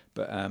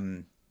 But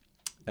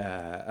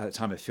at the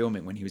time of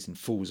filming, when he was in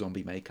full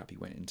zombie makeup, he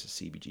went into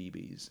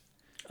CBGBs.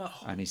 Oh.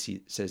 And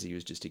he says he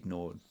was just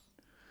ignored.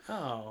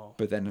 Oh.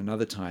 But then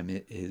another time,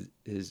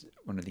 his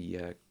one of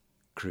the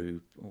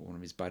crew or one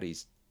of his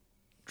buddies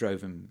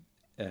drove him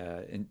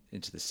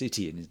into the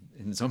city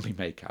in zombie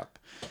makeup,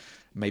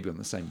 maybe on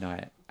the same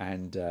night,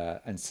 and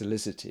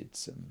solicited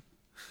some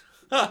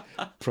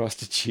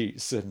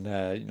prostitutes, and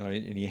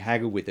and he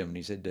haggled with them, and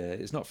he said,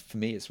 "It's not for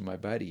me, it's for my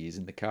buddy. He's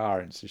in the car."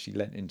 And so she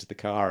leant into the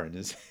car, and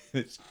this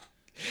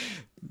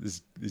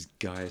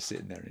guy is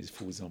sitting there in his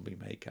full zombie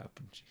makeup,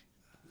 and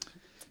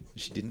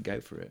she didn't go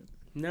for it.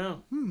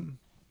 No.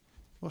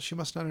 Well, she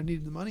must not have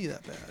needed the money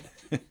that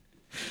bad.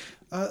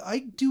 I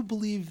do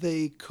believe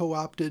they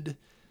co-opted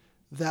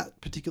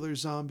that particular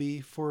zombie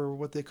for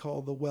what they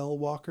call the well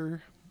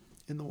walker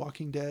in The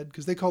Walking Dead,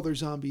 because they call their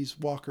zombies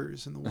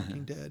walkers in The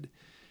Walking Dead.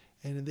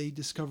 And they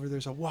discover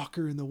there's a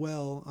walker in the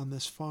well on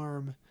this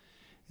farm.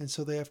 And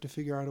so they have to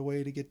figure out a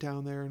way to get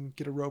down there and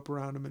get a rope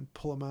around him and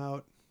pull him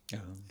out. Oh.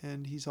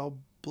 And he's all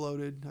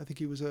bloated. I think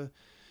he was a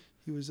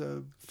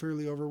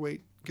fairly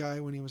overweight guy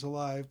when he was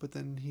alive, but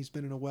then he's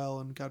been in a well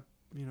and got,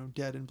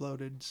 dead and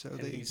bloated. So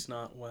he's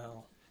not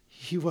well.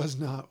 He was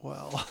not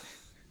well.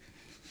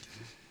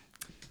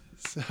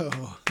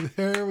 So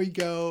there we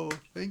go.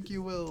 Thank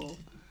you, Will.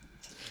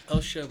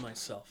 I'll show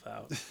myself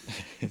out.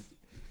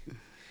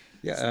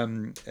 Yeah,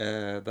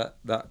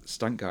 that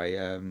stunt guy,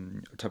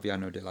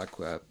 Ottaviano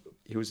Dell'Acqua,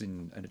 he was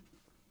in a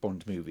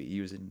Bond movie.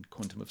 He was in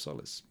Quantum of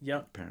Solace.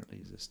 Yep. Apparently,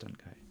 he's a stunt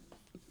guy.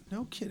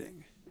 No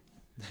kidding.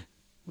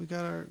 We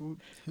got our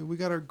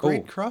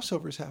great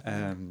crossovers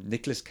happening.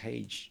 Nicolas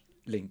Cage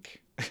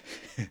link.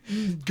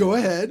 Go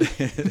ahead.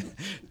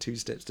 2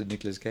 steps to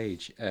Nicolas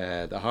Cage.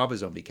 The harbour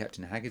zombie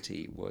Captain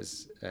Haggerty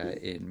was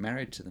in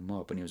Married to the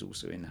Mob, and he was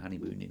also in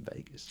Honeymoon in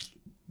Vegas.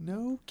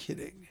 No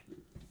kidding.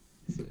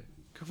 So,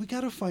 We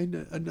got to find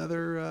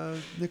another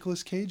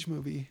Nicolas Cage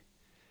movie.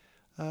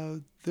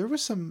 There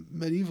was some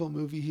medieval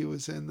movie he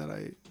was in that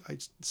I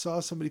saw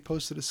somebody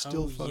posted a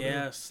still photo.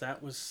 Yes,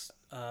 that was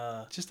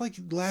just like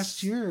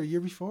last year or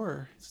year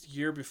before. It's the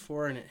year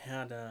before, and it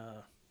had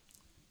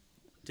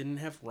didn't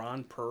have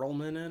Ron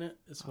Perlman in it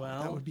as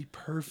well. That would be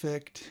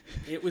perfect.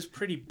 It was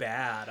pretty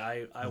bad.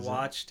 I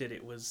watched it.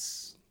 It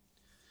was.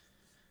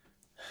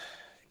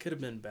 It could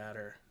have been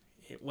better.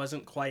 It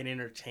wasn't quite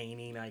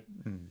entertaining. I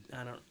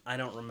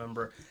don't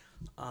remember.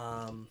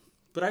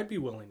 But I'd be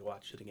willing to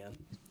watch it again.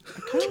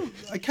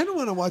 I kind of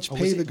want to watch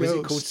Pay the Ghost. Was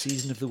it called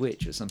Season of the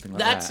Witch or something like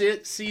That's that? That's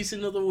it.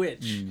 Season of the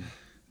Witch.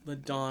 The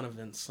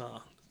Donovan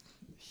song.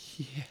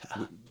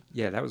 Yeah.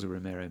 Yeah, that was a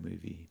Romero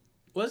movie.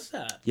 What's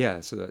that? Yeah,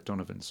 so that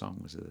Donovan song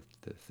was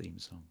the theme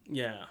song.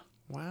 Yeah.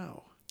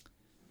 Wow.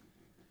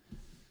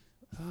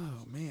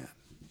 Oh man.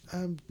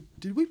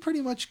 Did we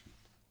pretty much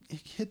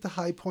hit the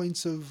high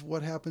points of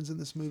what happens in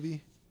this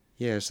movie?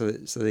 Yeah, so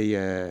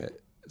the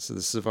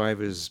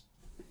survivors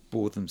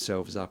board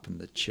themselves up in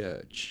the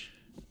church,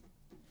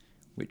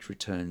 which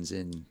returns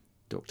in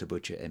Dr.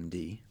 Butcher,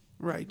 MD,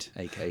 right,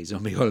 aka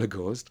Zombie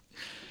Holocaust,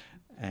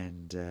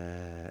 and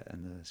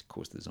of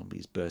course the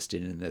zombies burst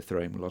in and they're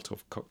throwing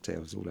Molotov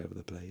cocktails all over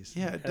the place.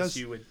 Yeah, it As does.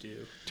 you would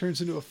do.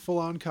 Turns into a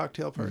full-on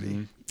cocktail party.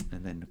 Mm-hmm.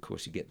 And then of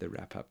course you get the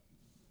wrap-up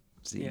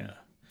scene. Yeah.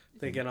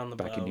 They get on the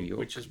back in boat, New York.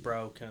 which is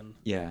broken.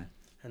 Yeah.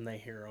 And they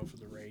hear over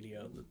the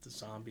radio that the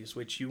zombies,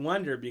 which you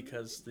wonder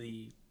because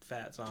the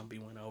fat zombie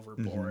went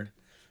overboard.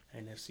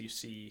 And as you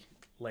see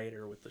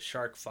later with the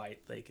shark fight,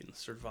 they can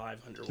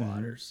survive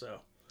underwater. So,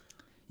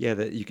 yeah,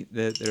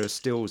 there are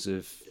stills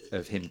of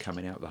him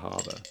coming out the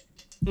harbour.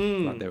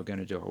 Like they were going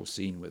to do a whole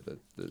scene with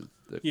the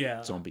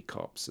zombie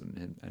cops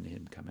and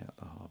him come out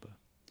the harbour.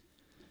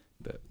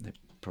 But they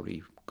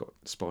probably got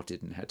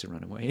spotted and had to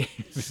run away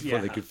before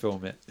they could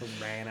film it. They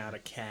ran out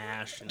of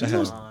cash and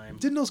time.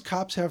 Didn't those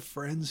cops have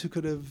friends who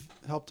could have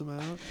helped them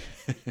out?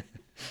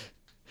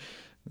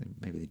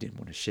 Maybe they didn't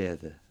want to share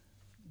the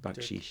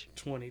baksheesh.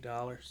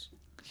 $20.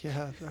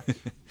 Yeah.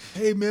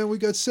 Hey man, we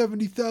got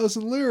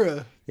 70,000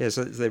 lira. Yeah,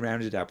 so they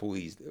rounded up all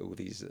these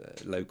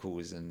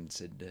locals and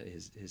said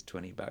here's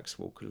 $20.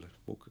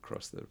 Walk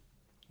across the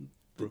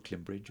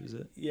Brooklyn Bridge, was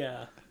it?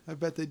 Yeah. I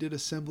bet they did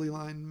assembly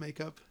line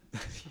makeup.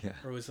 Yeah.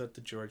 Or was that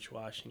the George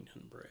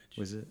Washington Bridge?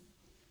 Was it?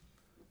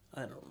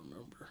 I don't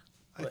remember.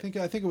 I think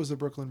it was the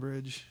Brooklyn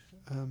Bridge.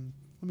 Let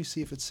me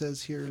see if it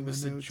says here in the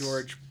notes. It was the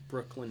George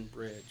Brooklyn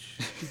Bridge.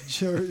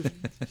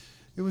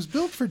 It was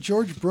built for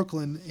George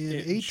Brooklyn in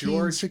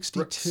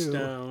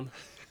 1862.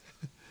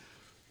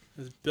 It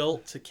was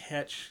built to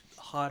catch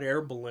hot air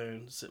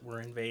balloons that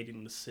were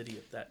invading the city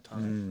at that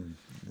time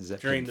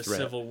during the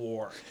Civil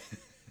War.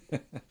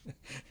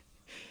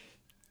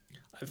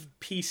 I've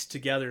pieced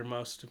together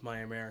most of my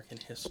American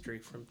history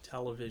from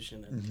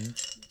television and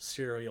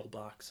cereal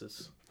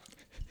boxes.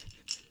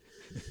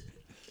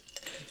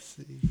 Let's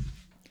see.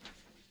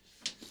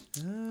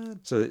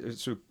 So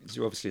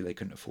obviously they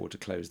couldn't afford to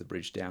close the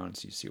bridge down,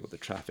 so you see all the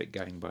traffic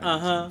going by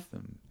underneath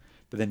them.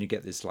 But then you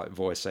get this like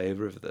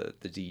voiceover of the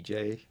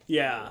DJ.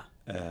 Yeah.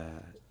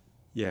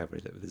 Yeah,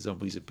 where the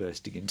zombies are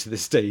bursting into the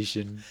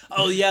station.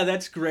 Oh yeah,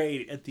 that's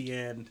great at the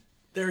end.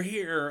 They're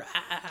here.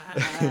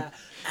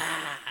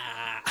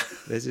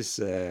 There's this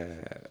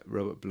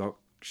Robert Bloch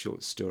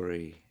short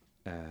story.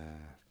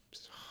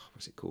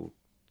 What's it called?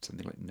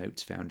 Something like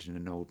Notes Found in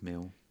an Old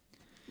Mill.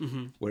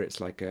 Where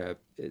it's like a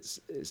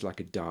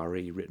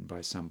diary written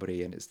by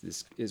somebody, and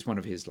it's one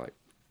of his like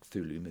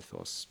Cthulhu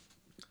mythos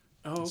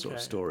sort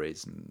of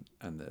stories,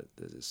 and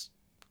there's this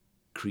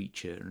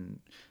creature,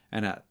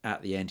 and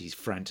at the end he's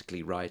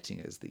frantically writing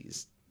as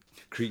these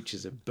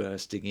creatures are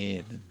bursting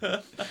in,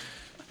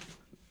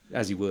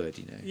 as you would,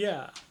 you know.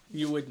 Yeah,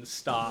 you wouldn't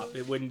stop.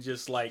 It wouldn't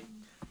just like,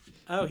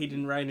 oh, he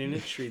didn't write an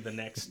entry the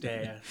next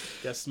day. I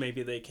guess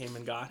maybe they came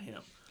and got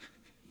him.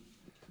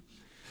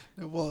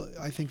 Well,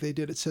 I think they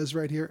did. It says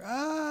right here,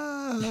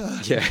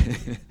 Yeah.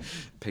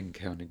 Pen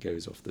counter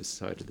goes off the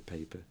side of the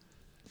paper.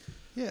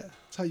 Yeah,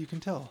 that's how you can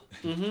tell.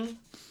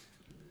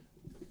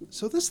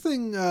 So this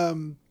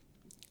thing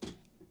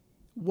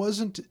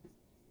wasn't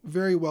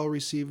very well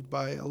received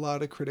by a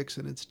lot of critics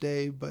in its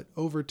day, but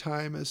over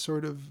time has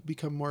sort of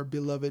become more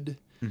beloved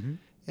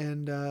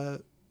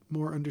and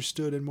more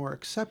understood and more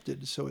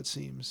accepted, so it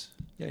seems.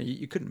 Yeah,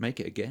 you couldn't make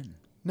it again.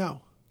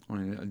 No. I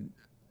mean,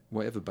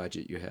 whatever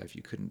budget you have,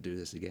 you couldn't do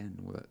this again.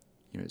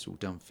 It's all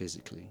done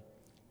physically.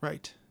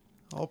 Right.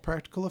 All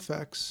practical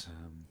effects.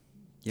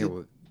 Yeah,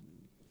 well,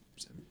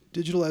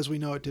 digital as we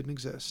know it didn't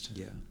exist.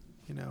 yeah.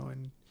 You know,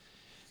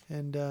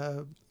 and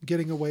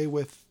getting away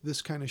with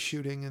this kind of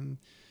shooting and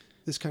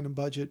this kind of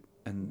budget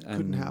And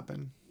couldn't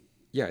happen.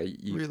 Yeah,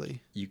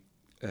 really.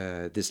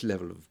 This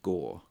level of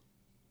gore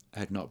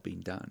had not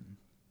been done.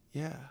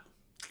 Yeah.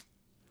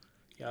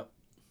 Yep.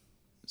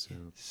 So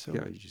So-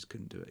 yeah, you just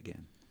couldn't do it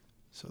again.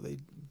 So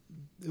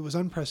it was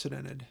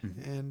unprecedented,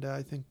 Mhm. and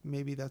I think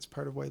maybe that's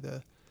part of why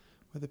the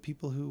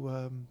people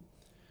who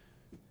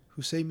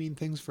say mean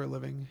things for a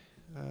living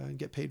and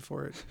get paid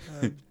for it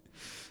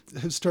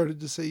have started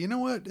to say, you know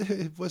what,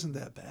 it wasn't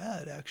that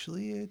bad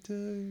actually. It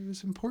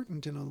was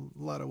important in a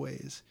lot of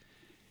ways.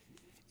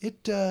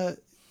 It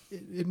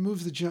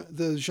moves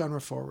the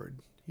genre forward.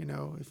 You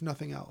know, if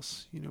nothing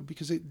else, you know,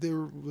 because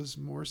there was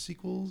more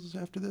sequels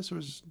after this, or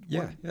was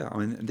Yeah, one? yeah. I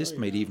mean, this Oh,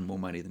 made yeah. even more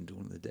money than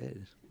Dawn of the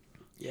Dead.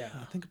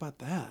 Yeah. Think about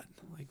that.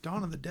 Like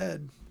Dawn of the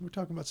Dead, we're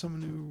talking about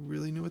someone who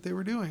really knew what they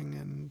were doing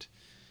and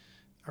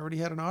already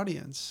had an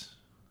audience.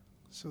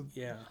 So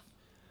Yeah.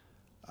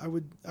 I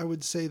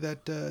would say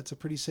that it's a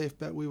pretty safe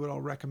bet. We would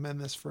all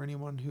recommend this for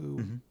anyone who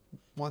Mhm.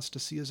 wants to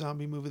see a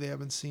zombie movie they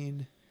haven't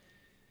seen.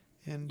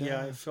 And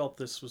Yeah, I felt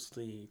this was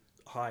the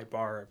high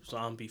bar of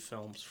zombie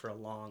films for a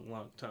long,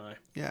 long time.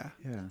 yeah.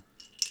 Yeah.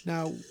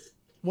 Now,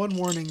 one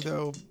warning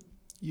though,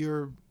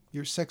 your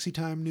sexy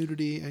time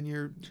nudity and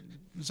your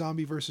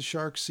zombie versus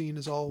shark scene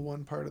is all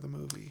one part of the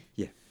movie.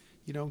 Yeah.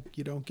 You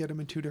don't get them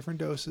in two different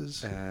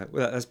doses.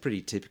 Well, that's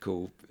pretty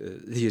typical.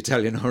 The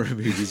Italian horror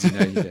movies, you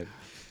know,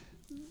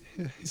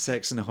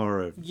 sex and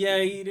horror Yeah,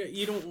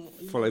 you don't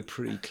follow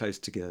pretty close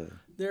together.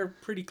 They're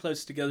pretty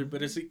close together,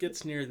 but as it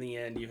gets near the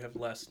end, you have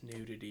less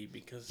nudity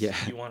because Yeah.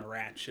 you want to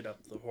ratchet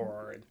up the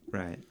horror. And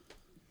Right.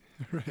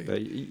 Right.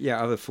 But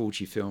yeah, other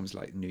Fulci films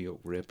like New York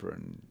Ripper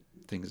and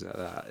things like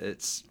that.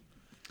 It's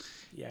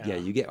yeah,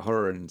 you get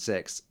horror and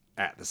sex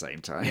at the same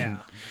time.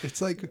 yeah,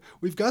 It's like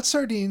we've got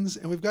sardines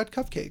and we've got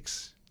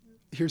cupcakes.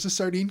 Here's a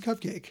sardine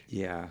cupcake.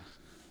 Yeah.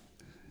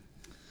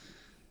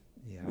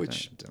 Yeah,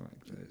 Which- I don't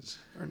like those.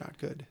 Are not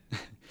good.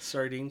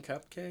 sardine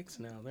cupcakes.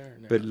 No, they're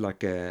no. But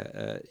like,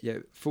 yeah,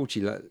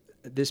 Fulci, like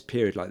this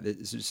period, like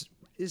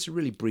it's a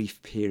really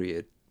brief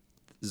period.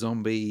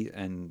 Zombie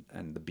and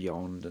the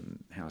Beyond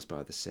and House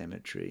by the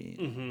Cemetery.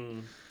 Mm-hmm.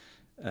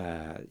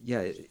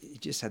 Yeah, he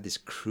just had this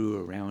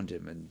crew around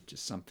him, and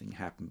just something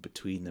happened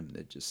between them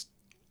that just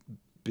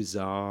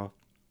bizarre,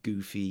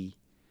 goofy,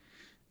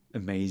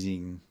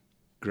 amazing,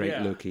 great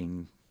Yeah.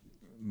 looking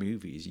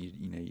movies.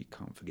 You know, you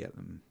can't forget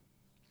them.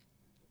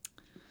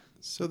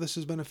 So this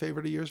has been a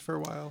favorite of yours for a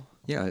while.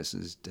 Yeah, this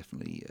is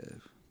definitely,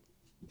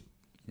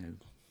 you know,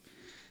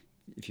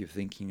 if you're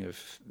thinking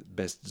of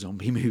best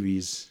zombie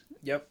movies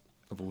Yep.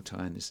 of all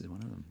time, this is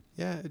one of them.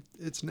 Yeah,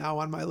 it's now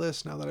on my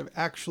list now that I've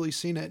actually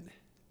seen it,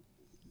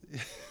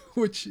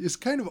 which is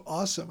kind of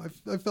awesome.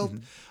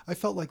 I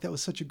felt like that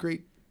was such a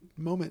great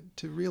moment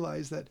to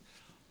realize that,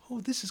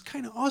 oh, this is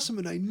kind of awesome,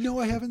 and I know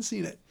I haven't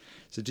seen it.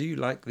 So, do you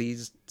like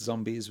these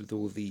zombies with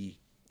all the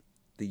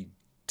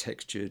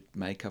textured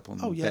makeup on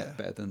them? Oh, yeah.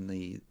 Better than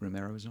the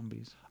Romero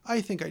zombies? I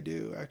think I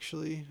do,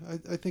 actually.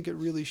 I think it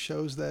really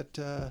shows that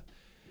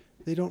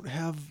they don't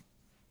have,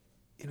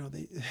 you know,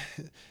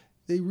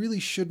 they really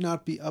should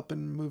not be up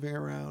and moving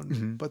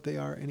around, but they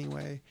are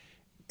anyway.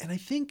 And I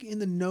think in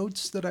the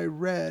notes that I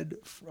read,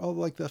 all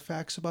like the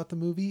facts about the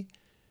movie,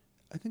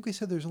 I think they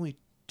said there's only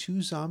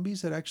 2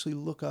 zombies that actually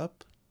look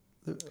up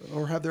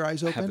or have their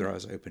eyes open. Have their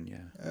eyes open,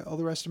 yeah. All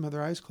the rest of them have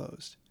their eyes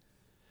closed.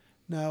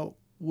 Now,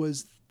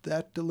 was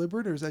that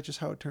deliberate, or is that just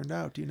how it turned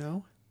out? Do you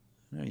know?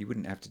 No, you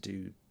wouldn't have to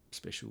do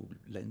special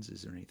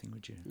lenses or anything,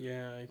 would you?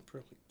 Yeah, I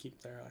probably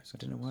keep their eyes. I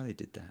don't know why they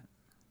did that.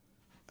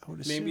 I would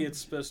assume. Maybe it's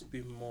supposed to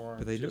be more.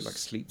 But they look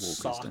just like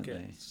sleepwalkers, don't they?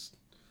 sockets.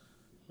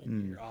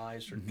 Maybe your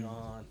eyes are Mm-hmm.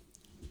 gone.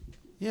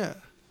 Yeah.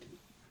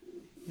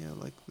 Yeah,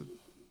 like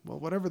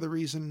whatever the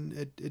reason,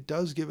 it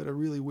does give it a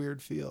really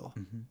weird feel,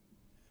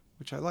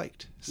 which I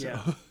liked. So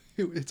Yeah.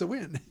 it's a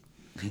win.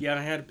 Yeah,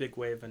 I had a big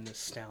wave of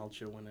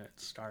nostalgia when it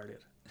started.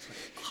 It's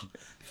like,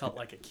 I felt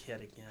like a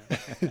kid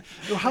again.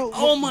 So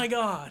Oh my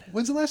god!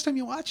 When's the last time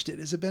you watched it?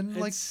 Has it been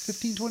like It's-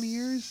 15, 20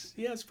 years?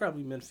 Yeah, it's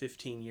probably been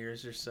 15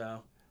 years or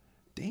so.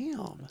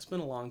 Damn. It's been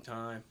a long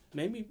time.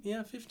 Maybe,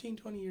 15,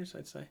 20 years,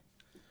 I'd say.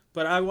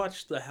 But I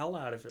watched the hell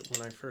out of it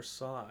when I first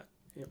saw it.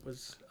 It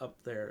was up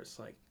there. It's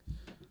like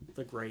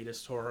the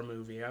greatest horror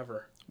movie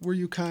ever. Were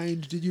you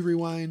kind? Did you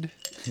rewind?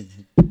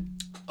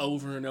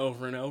 Over and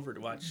over and over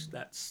to watch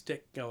that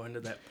stick go into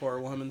that poor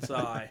woman's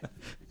eye.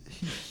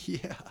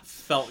 Yeah.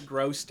 Felt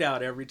grossed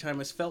out every time.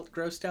 I felt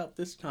grossed out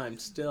this time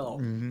still.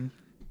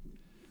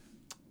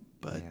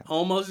 But Yeah.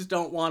 Almost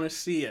don't want to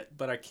see it,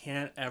 but I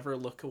can't ever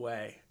look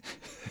away.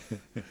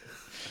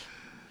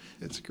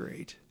 it's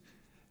great.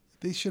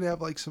 They should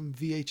have like some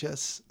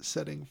VHS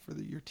setting for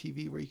your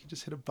TV where you can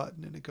just hit a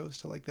button and it goes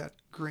to like that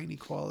grainy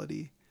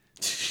quality.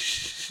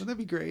 Wouldn't that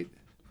be great?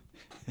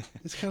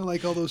 It's kind of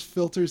like all those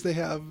filters they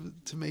have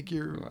to make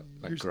your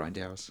Like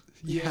Grindhouse.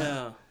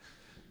 Yeah,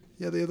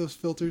 they have those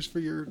filters for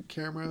your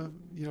camera,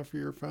 you know, for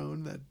your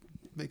phone that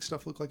make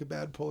stuff look like a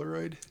bad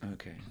Polaroid.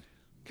 Okay.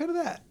 Kind of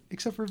that,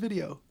 except for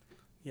video.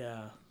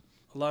 Yeah.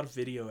 A lot of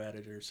video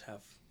editors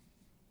have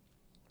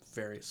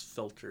various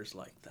filters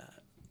like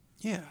that.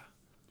 Yeah.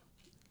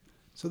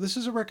 So this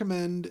is a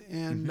recommend,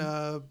 and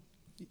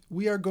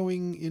we are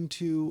going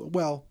into,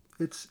 well,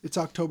 it's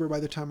October by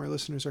the time our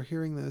listeners are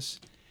hearing this.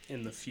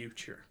 In the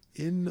future.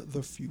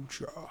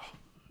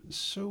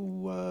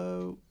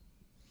 So,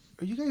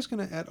 are you guys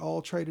going to at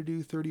all try to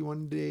do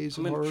 31 Days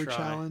of Horror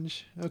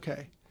Challenge?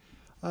 Okay.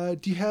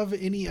 Do you have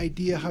any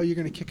idea how you're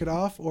going to kick it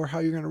off or how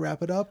you're going to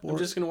wrap it up? Or... I'm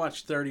just going to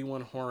watch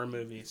 31 horror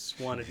movies,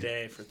 one a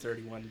day for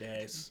 31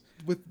 days.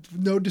 With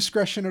no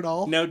discretion at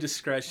all? No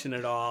discretion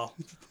at all.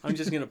 I'm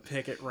just going to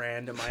pick at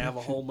random. I have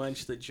a whole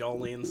bunch that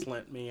Jolene's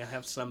lent me. I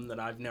have some that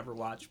I've never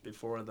watched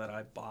before that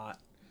I bought.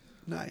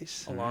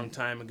 Nice. A long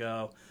time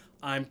ago.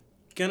 I'm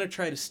going to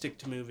try to stick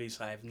to movies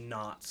I have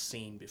not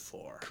seen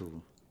before.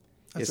 Cool.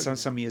 Yeah,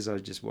 some years I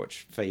just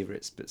watch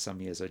favorites, but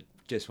some years I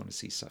just want to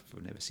see stuff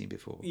I've never seen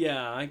before.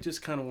 Yeah, I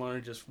just kind of want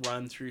to just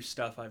run through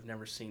stuff I've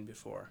never seen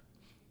before.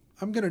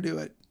 I'm going to do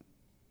it.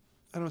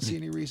 I don't see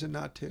any reason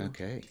not to.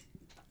 Okay.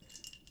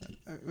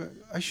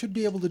 I should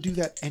be able to do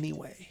that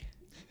anyway.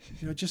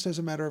 Just as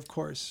a matter of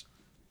course.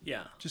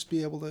 Yeah. Just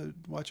be able to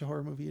watch a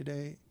horror movie a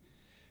day.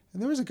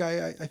 And there was a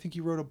guy, I think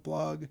he wrote a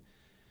blog,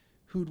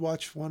 who'd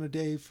watch one a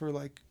day for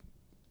like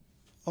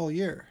all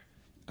year.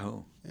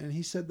 Oh. And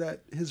he said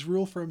that his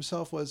rule for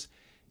himself was,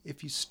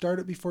 if you start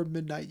it before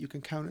midnight, you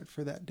can count it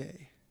for that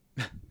day.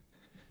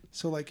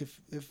 So like if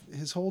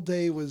his whole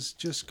day was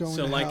just going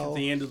to like hell, at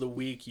the end of the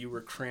week, you were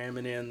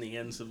cramming in the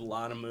ends of a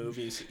lot of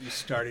movies that you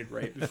started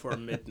right before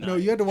midnight. No,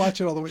 you had to watch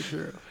it all the way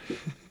through.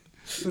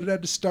 But it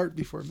had to start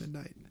before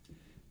midnight.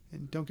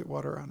 And don't get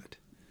water on it.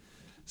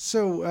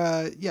 So,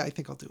 yeah, I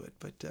think I'll do it.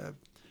 But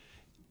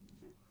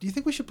do you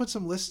think we should put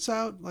some lists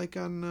out, like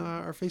on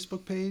our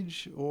Facebook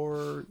page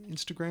or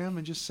Instagram,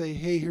 and just say,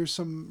 hey, here's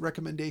some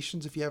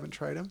recommendations if you haven't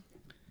tried them?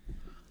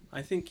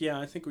 I think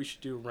we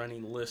should do a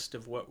running list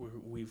of what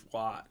we've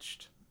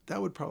watched.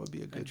 That would probably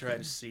be a good and try thing.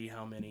 to see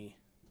how many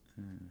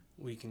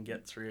we can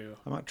get through.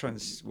 I might try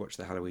and watch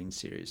the Halloween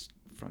series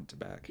front to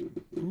back.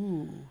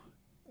 Ooh,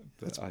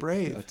 But that's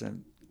brave. I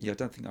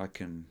don't think I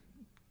can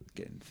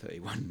get in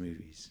 31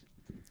 movies.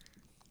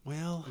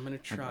 Well, I'm going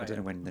to try. I don't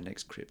know when the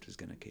next Crypt is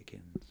going to kick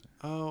in. So.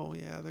 Oh,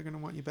 yeah, they're going to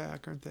want you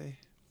back, aren't they?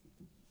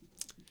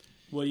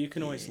 Well, you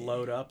can always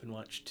load up and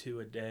watch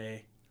 2 a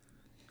day.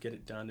 Get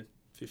it done in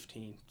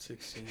 15,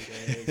 16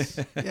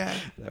 days. Yeah.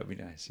 That would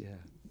be nice, yeah.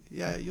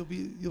 Yeah, you'll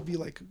be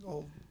like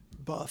all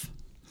buff.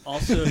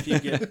 Also, if you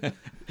get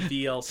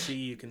VLC,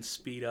 you can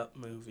speed up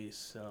movies.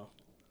 So,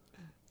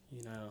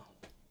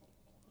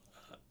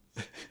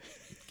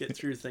 get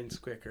through things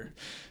quicker.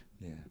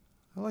 Yeah.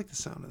 I like the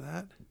sound of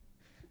that.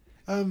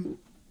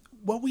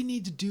 What we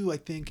need to do, I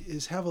think,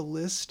 is have a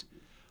list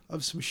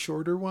of some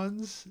shorter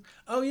ones.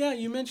 Oh yeah,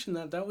 you mentioned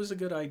that. That was a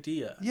good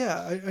idea.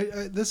 Yeah,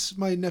 this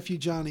my nephew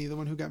Johnny, the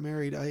one who got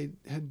married. I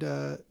had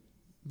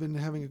been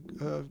having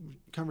a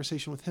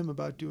conversation with him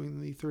about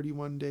doing the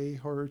 31-day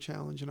horror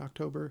challenge in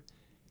October,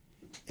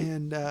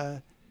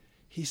 and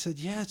he said,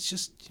 "Yeah, it's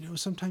just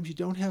sometimes you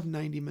don't have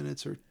 90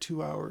 minutes or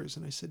 2 hours."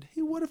 And I said,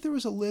 "Hey, what if there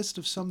was a list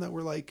of some that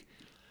were like,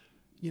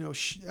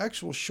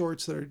 actual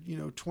shorts that are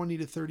 20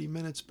 to 30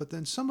 minutes, but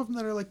then some of them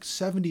that are like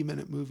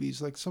 70-minute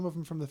movies, like some of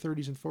them from the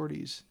 30s and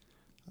 40s.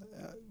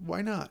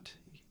 Why not?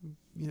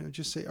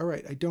 Just say, all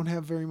right, I don't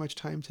have very much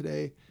time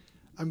today.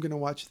 I'm going to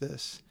watch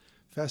this.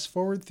 Fast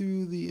forward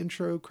through the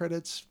intro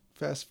credits,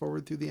 fast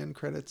forward through the end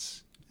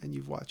credits, and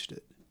you've watched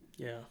it.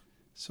 Yeah.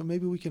 So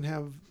maybe we can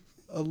have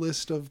a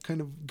list of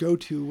kind of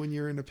go-to when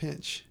you're in a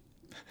pinch.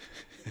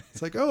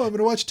 It's like, oh, I'm going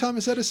to watch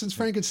Thomas Edison's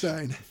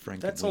Frankenstein.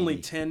 That's only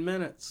 10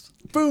 minutes.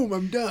 Boom,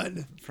 I'm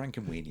done.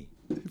 Frankenweenie.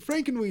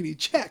 Frankenweenie,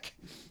 check.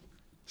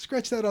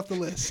 Scratch that off the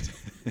list.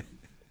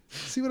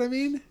 See what I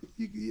mean?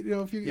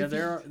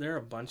 There are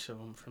a bunch of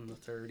them from the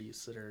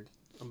 30s that are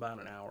about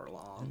an hour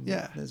long.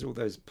 Yeah. There's all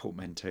those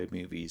portmanteau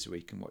movies where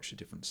you can watch a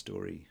different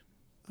story.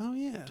 Oh,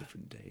 yeah.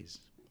 Different days.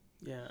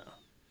 Yeah.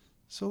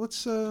 So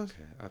let's...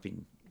 Okay. I've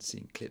been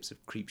seeing clips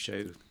of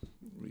Creepshow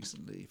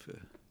recently for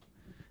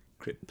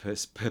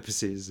crypt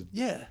purposes.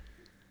 Yeah.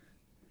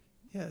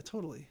 Yeah,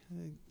 totally.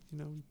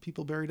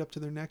 People buried up to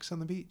their necks on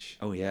the beach.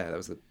 Oh, yeah. That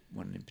was the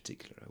one in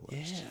particular I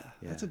watched.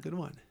 Yeah. That's a good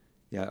one.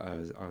 Yeah,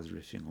 I was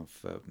riffing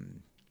off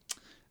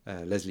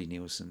Leslie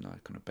Nielsen. I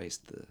kind of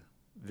based the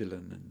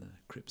villain and the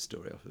crypt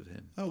story off of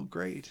him. Oh,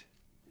 great.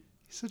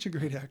 He's such a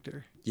great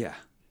actor. Yeah.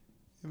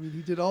 I mean,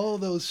 he did all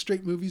those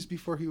straight movies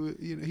before he was,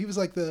 he was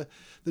like the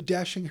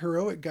dashing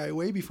heroic guy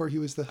way before he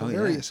was the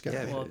hilarious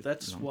guy. Well,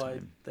 that's why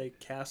they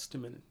cast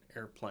him in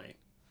Airplane.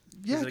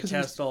 Yeah, because they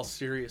cast all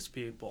serious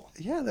people.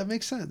 Yeah, that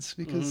makes sense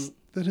because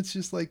then it's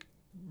just like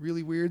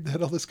really weird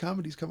that all this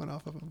comedy's coming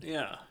off of him.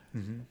 Yeah.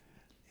 Mm-hmm.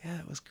 Yeah,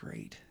 it was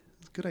great. It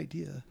was a good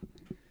idea.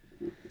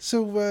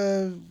 So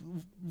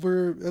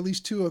we're at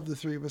least 2 of the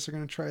 3 of us are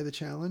going to try the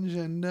challenge,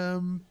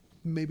 and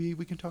maybe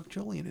we can talk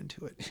Jolien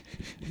into it.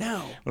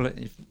 Now, well,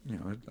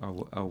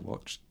 I'll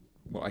watch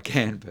what I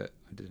can, but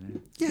I don't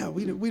know. Yeah,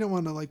 we don't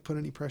want to like put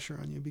any pressure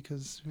on you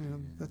because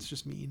that's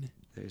just mean.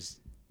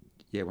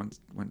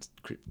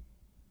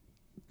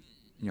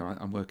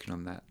 I'm working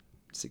on that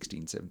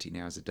 16, 17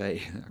 hours a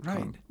day. I Right.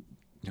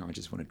 can't, I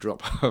just want to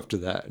drop after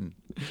that and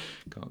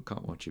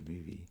can't watch a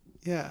movie.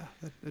 Yeah,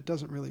 it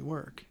doesn't really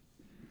work.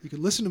 You could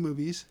listen to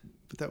movies,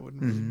 but that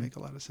wouldn't really Mm-hmm. make a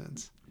lot of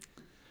sense.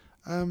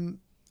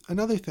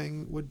 Another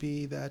thing would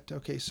be that,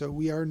 okay, so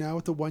we are now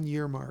at the 1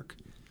 year mark.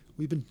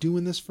 We've been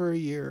doing this for a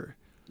year.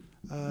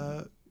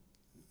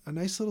 A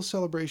nice little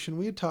celebration.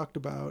 We had talked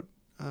about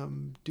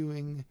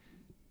doing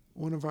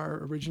one of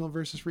our original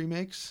versus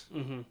remakes,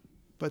 Mm-hmm.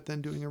 but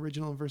then doing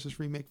original versus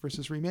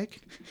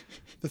remake.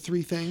 The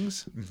three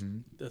things. Mm-hmm.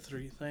 The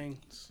three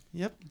things.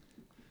 Yep.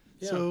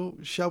 Yeah. So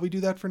shall we do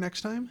that for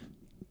next time?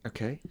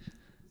 Okay.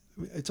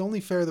 It's only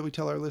fair that we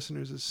tell our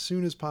listeners as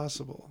soon as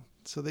possible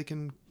so they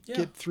can Yeah.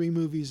 get 3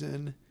 movies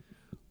in,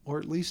 or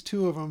at least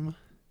 2 of them.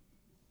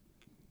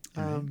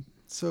 All right.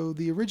 So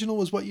the original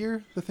was what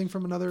year? The Thing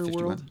from Another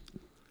 51. World?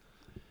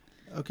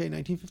 Okay,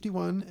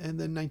 1951, and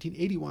then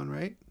 1981,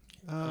 right?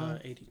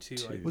 82.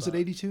 two. Was it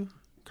 82?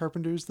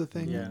 Carpenter's The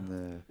Thing? Yeah.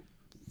 And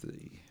the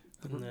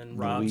And then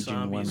Rob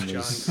Norwegian one Zombie's John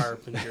was-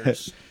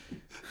 Carpenter's,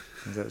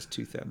 that was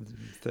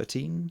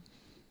 2013.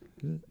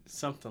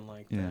 something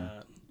like Yeah.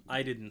 that.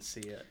 I didn't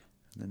see it.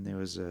 And then there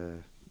was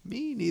a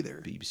Me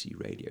neither. BBC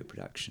radio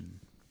production.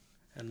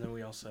 And then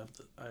we also have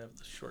I have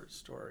the short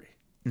story.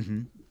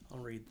 Mm-hmm. I'll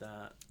read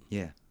that.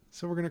 Yeah.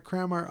 So we're going to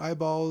cram our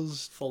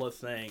eyeballs Full of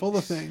things. full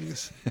of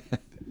things.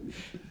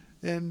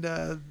 And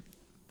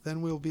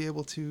then we'll be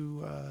able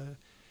to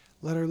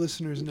let our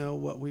listeners know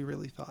what we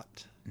really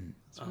thought.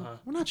 So Uh-huh.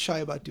 we're not shy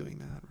about doing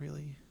that,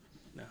 really.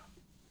 No.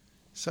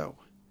 So,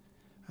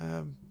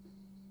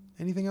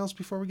 anything else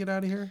before we get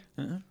out of here?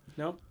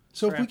 Nope.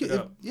 So Let's if we wrap get, it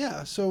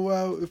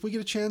up. if we get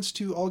a chance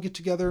to all get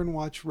together and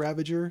watch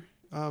Ravager,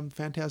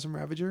 Phantasm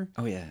Ravager,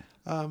 Oh yeah.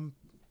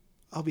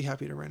 I'll be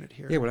happy to rent it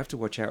here. Yeah, we'll have to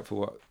watch out for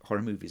what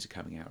horror movies are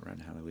coming out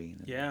around Halloween.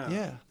 And Yeah.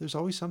 Yeah, there's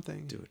always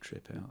something. Do a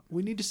trip out.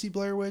 We need to see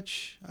Blair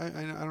Witch. I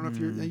don't know if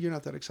you're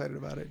not that excited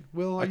about it.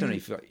 Will, I don't know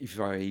if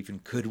I even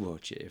could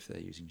watch it if they're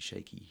using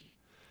shaky.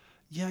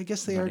 Yeah, I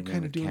guess they are running kind around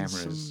of with doing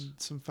cameras.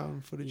 some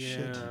found footage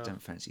Yeah. shit. I don't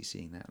fancy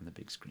seeing that on the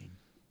big screen.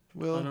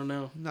 Will, I don't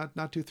know.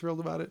 not too thrilled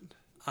about it.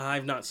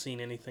 I've not seen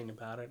anything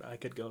about it. I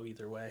could go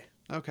either way.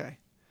 Okay,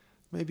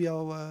 maybe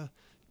I'll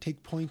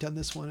take point on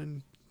this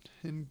one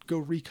and go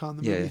recon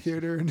the Yeah. movie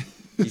theater and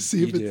You, see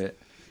you if do it's it.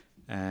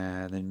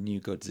 And then New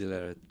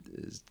Godzilla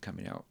is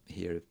coming out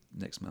here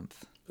next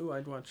month. Ooh,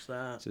 I'd watch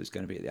that. So it's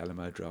going to be at the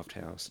Alamo Draft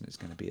House and it's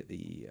going to be at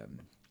the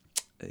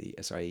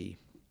SIE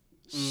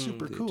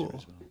super theatre cool.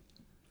 as well.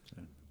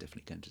 So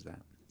definitely go to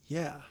that.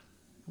 Yeah,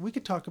 we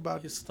could talk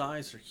about His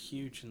thighs are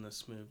huge in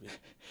this movie.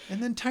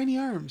 and then tiny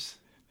arms,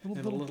 And a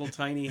little little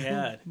tiny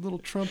head. little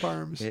Trump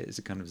arms. Yeah, it's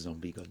a kind of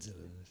zombie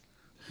Godzilla.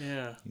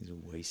 Yeah. He's all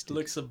It wasted.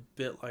 looks a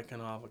bit like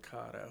an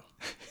avocado.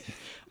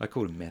 I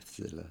call him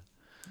Methzilla.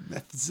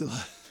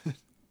 Methzilla.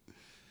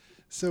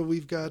 So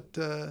we've got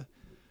a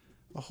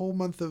whole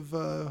month of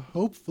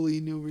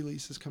hopefully new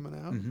releases coming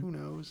out. Mhm. Who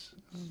knows?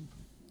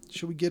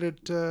 Should we get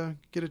it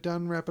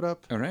done? Wrap it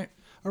up. All right.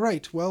 All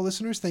right. Well,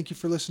 listeners, thank you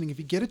for listening. If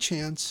you get a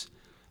chance,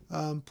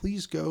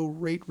 please go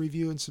rate,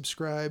 review, and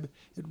subscribe.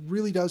 It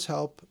really does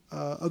help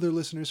other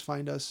listeners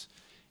find us.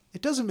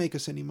 It doesn't make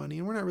us any money,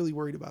 and we're not really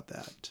worried about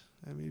that.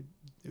 I mean,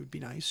 it would be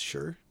nice,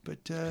 sure,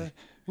 but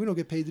we don't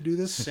get paid to do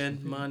this.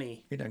 Send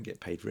money. We don't get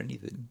paid for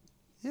anything.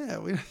 Yeah,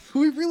 we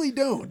really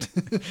don't.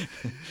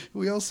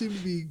 We all seem to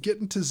be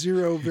getting to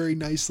zero very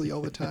nicely all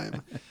the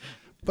time.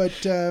 But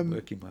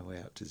Working my way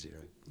up to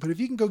zero. but if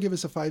you can go give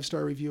us a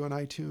 5-star review on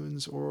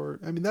iTunes, or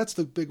I mean that's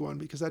the big one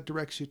because that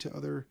directs you to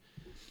other,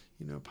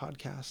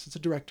 podcasts. It's a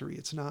directory.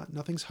 It's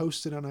nothing's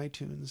hosted on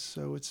iTunes,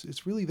 so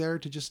it's really there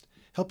to just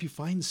help you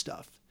find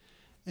stuff.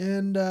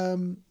 And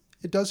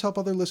it does help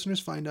other listeners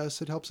find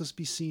us. It helps us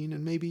be seen,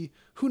 and maybe,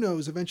 who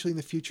knows, eventually in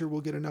the future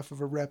we'll get enough of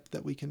a rep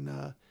that we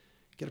can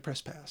get a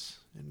press pass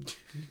and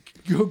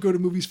go to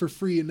movies for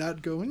free and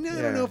not go, nah,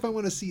 I don't know if I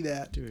want to see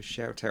that. Do a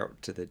shout out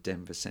to the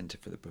Denver Center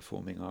for the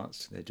Performing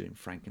Arts. They're doing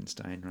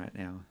Frankenstein right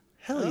now.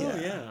 Hell yeah. Oh,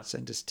 yeah.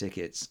 Send us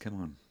tickets. Come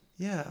on.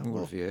 Yeah. We'll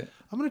Well, review it.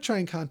 I'm going to try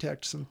and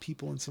contact some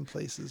people in some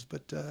places.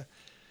 But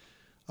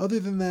other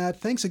than that,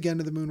 thanks again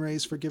to the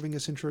Moonrays for giving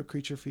us intro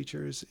creature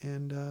features.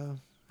 And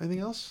anything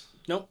else?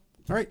 Nope.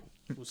 All right.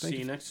 We'll Thank see you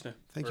you. next time.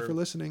 Thank you Or for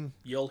listening.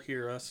 You'll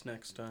hear us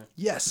next time.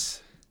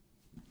 Yes.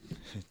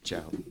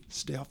 Ciao.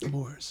 Stay off the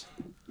moors.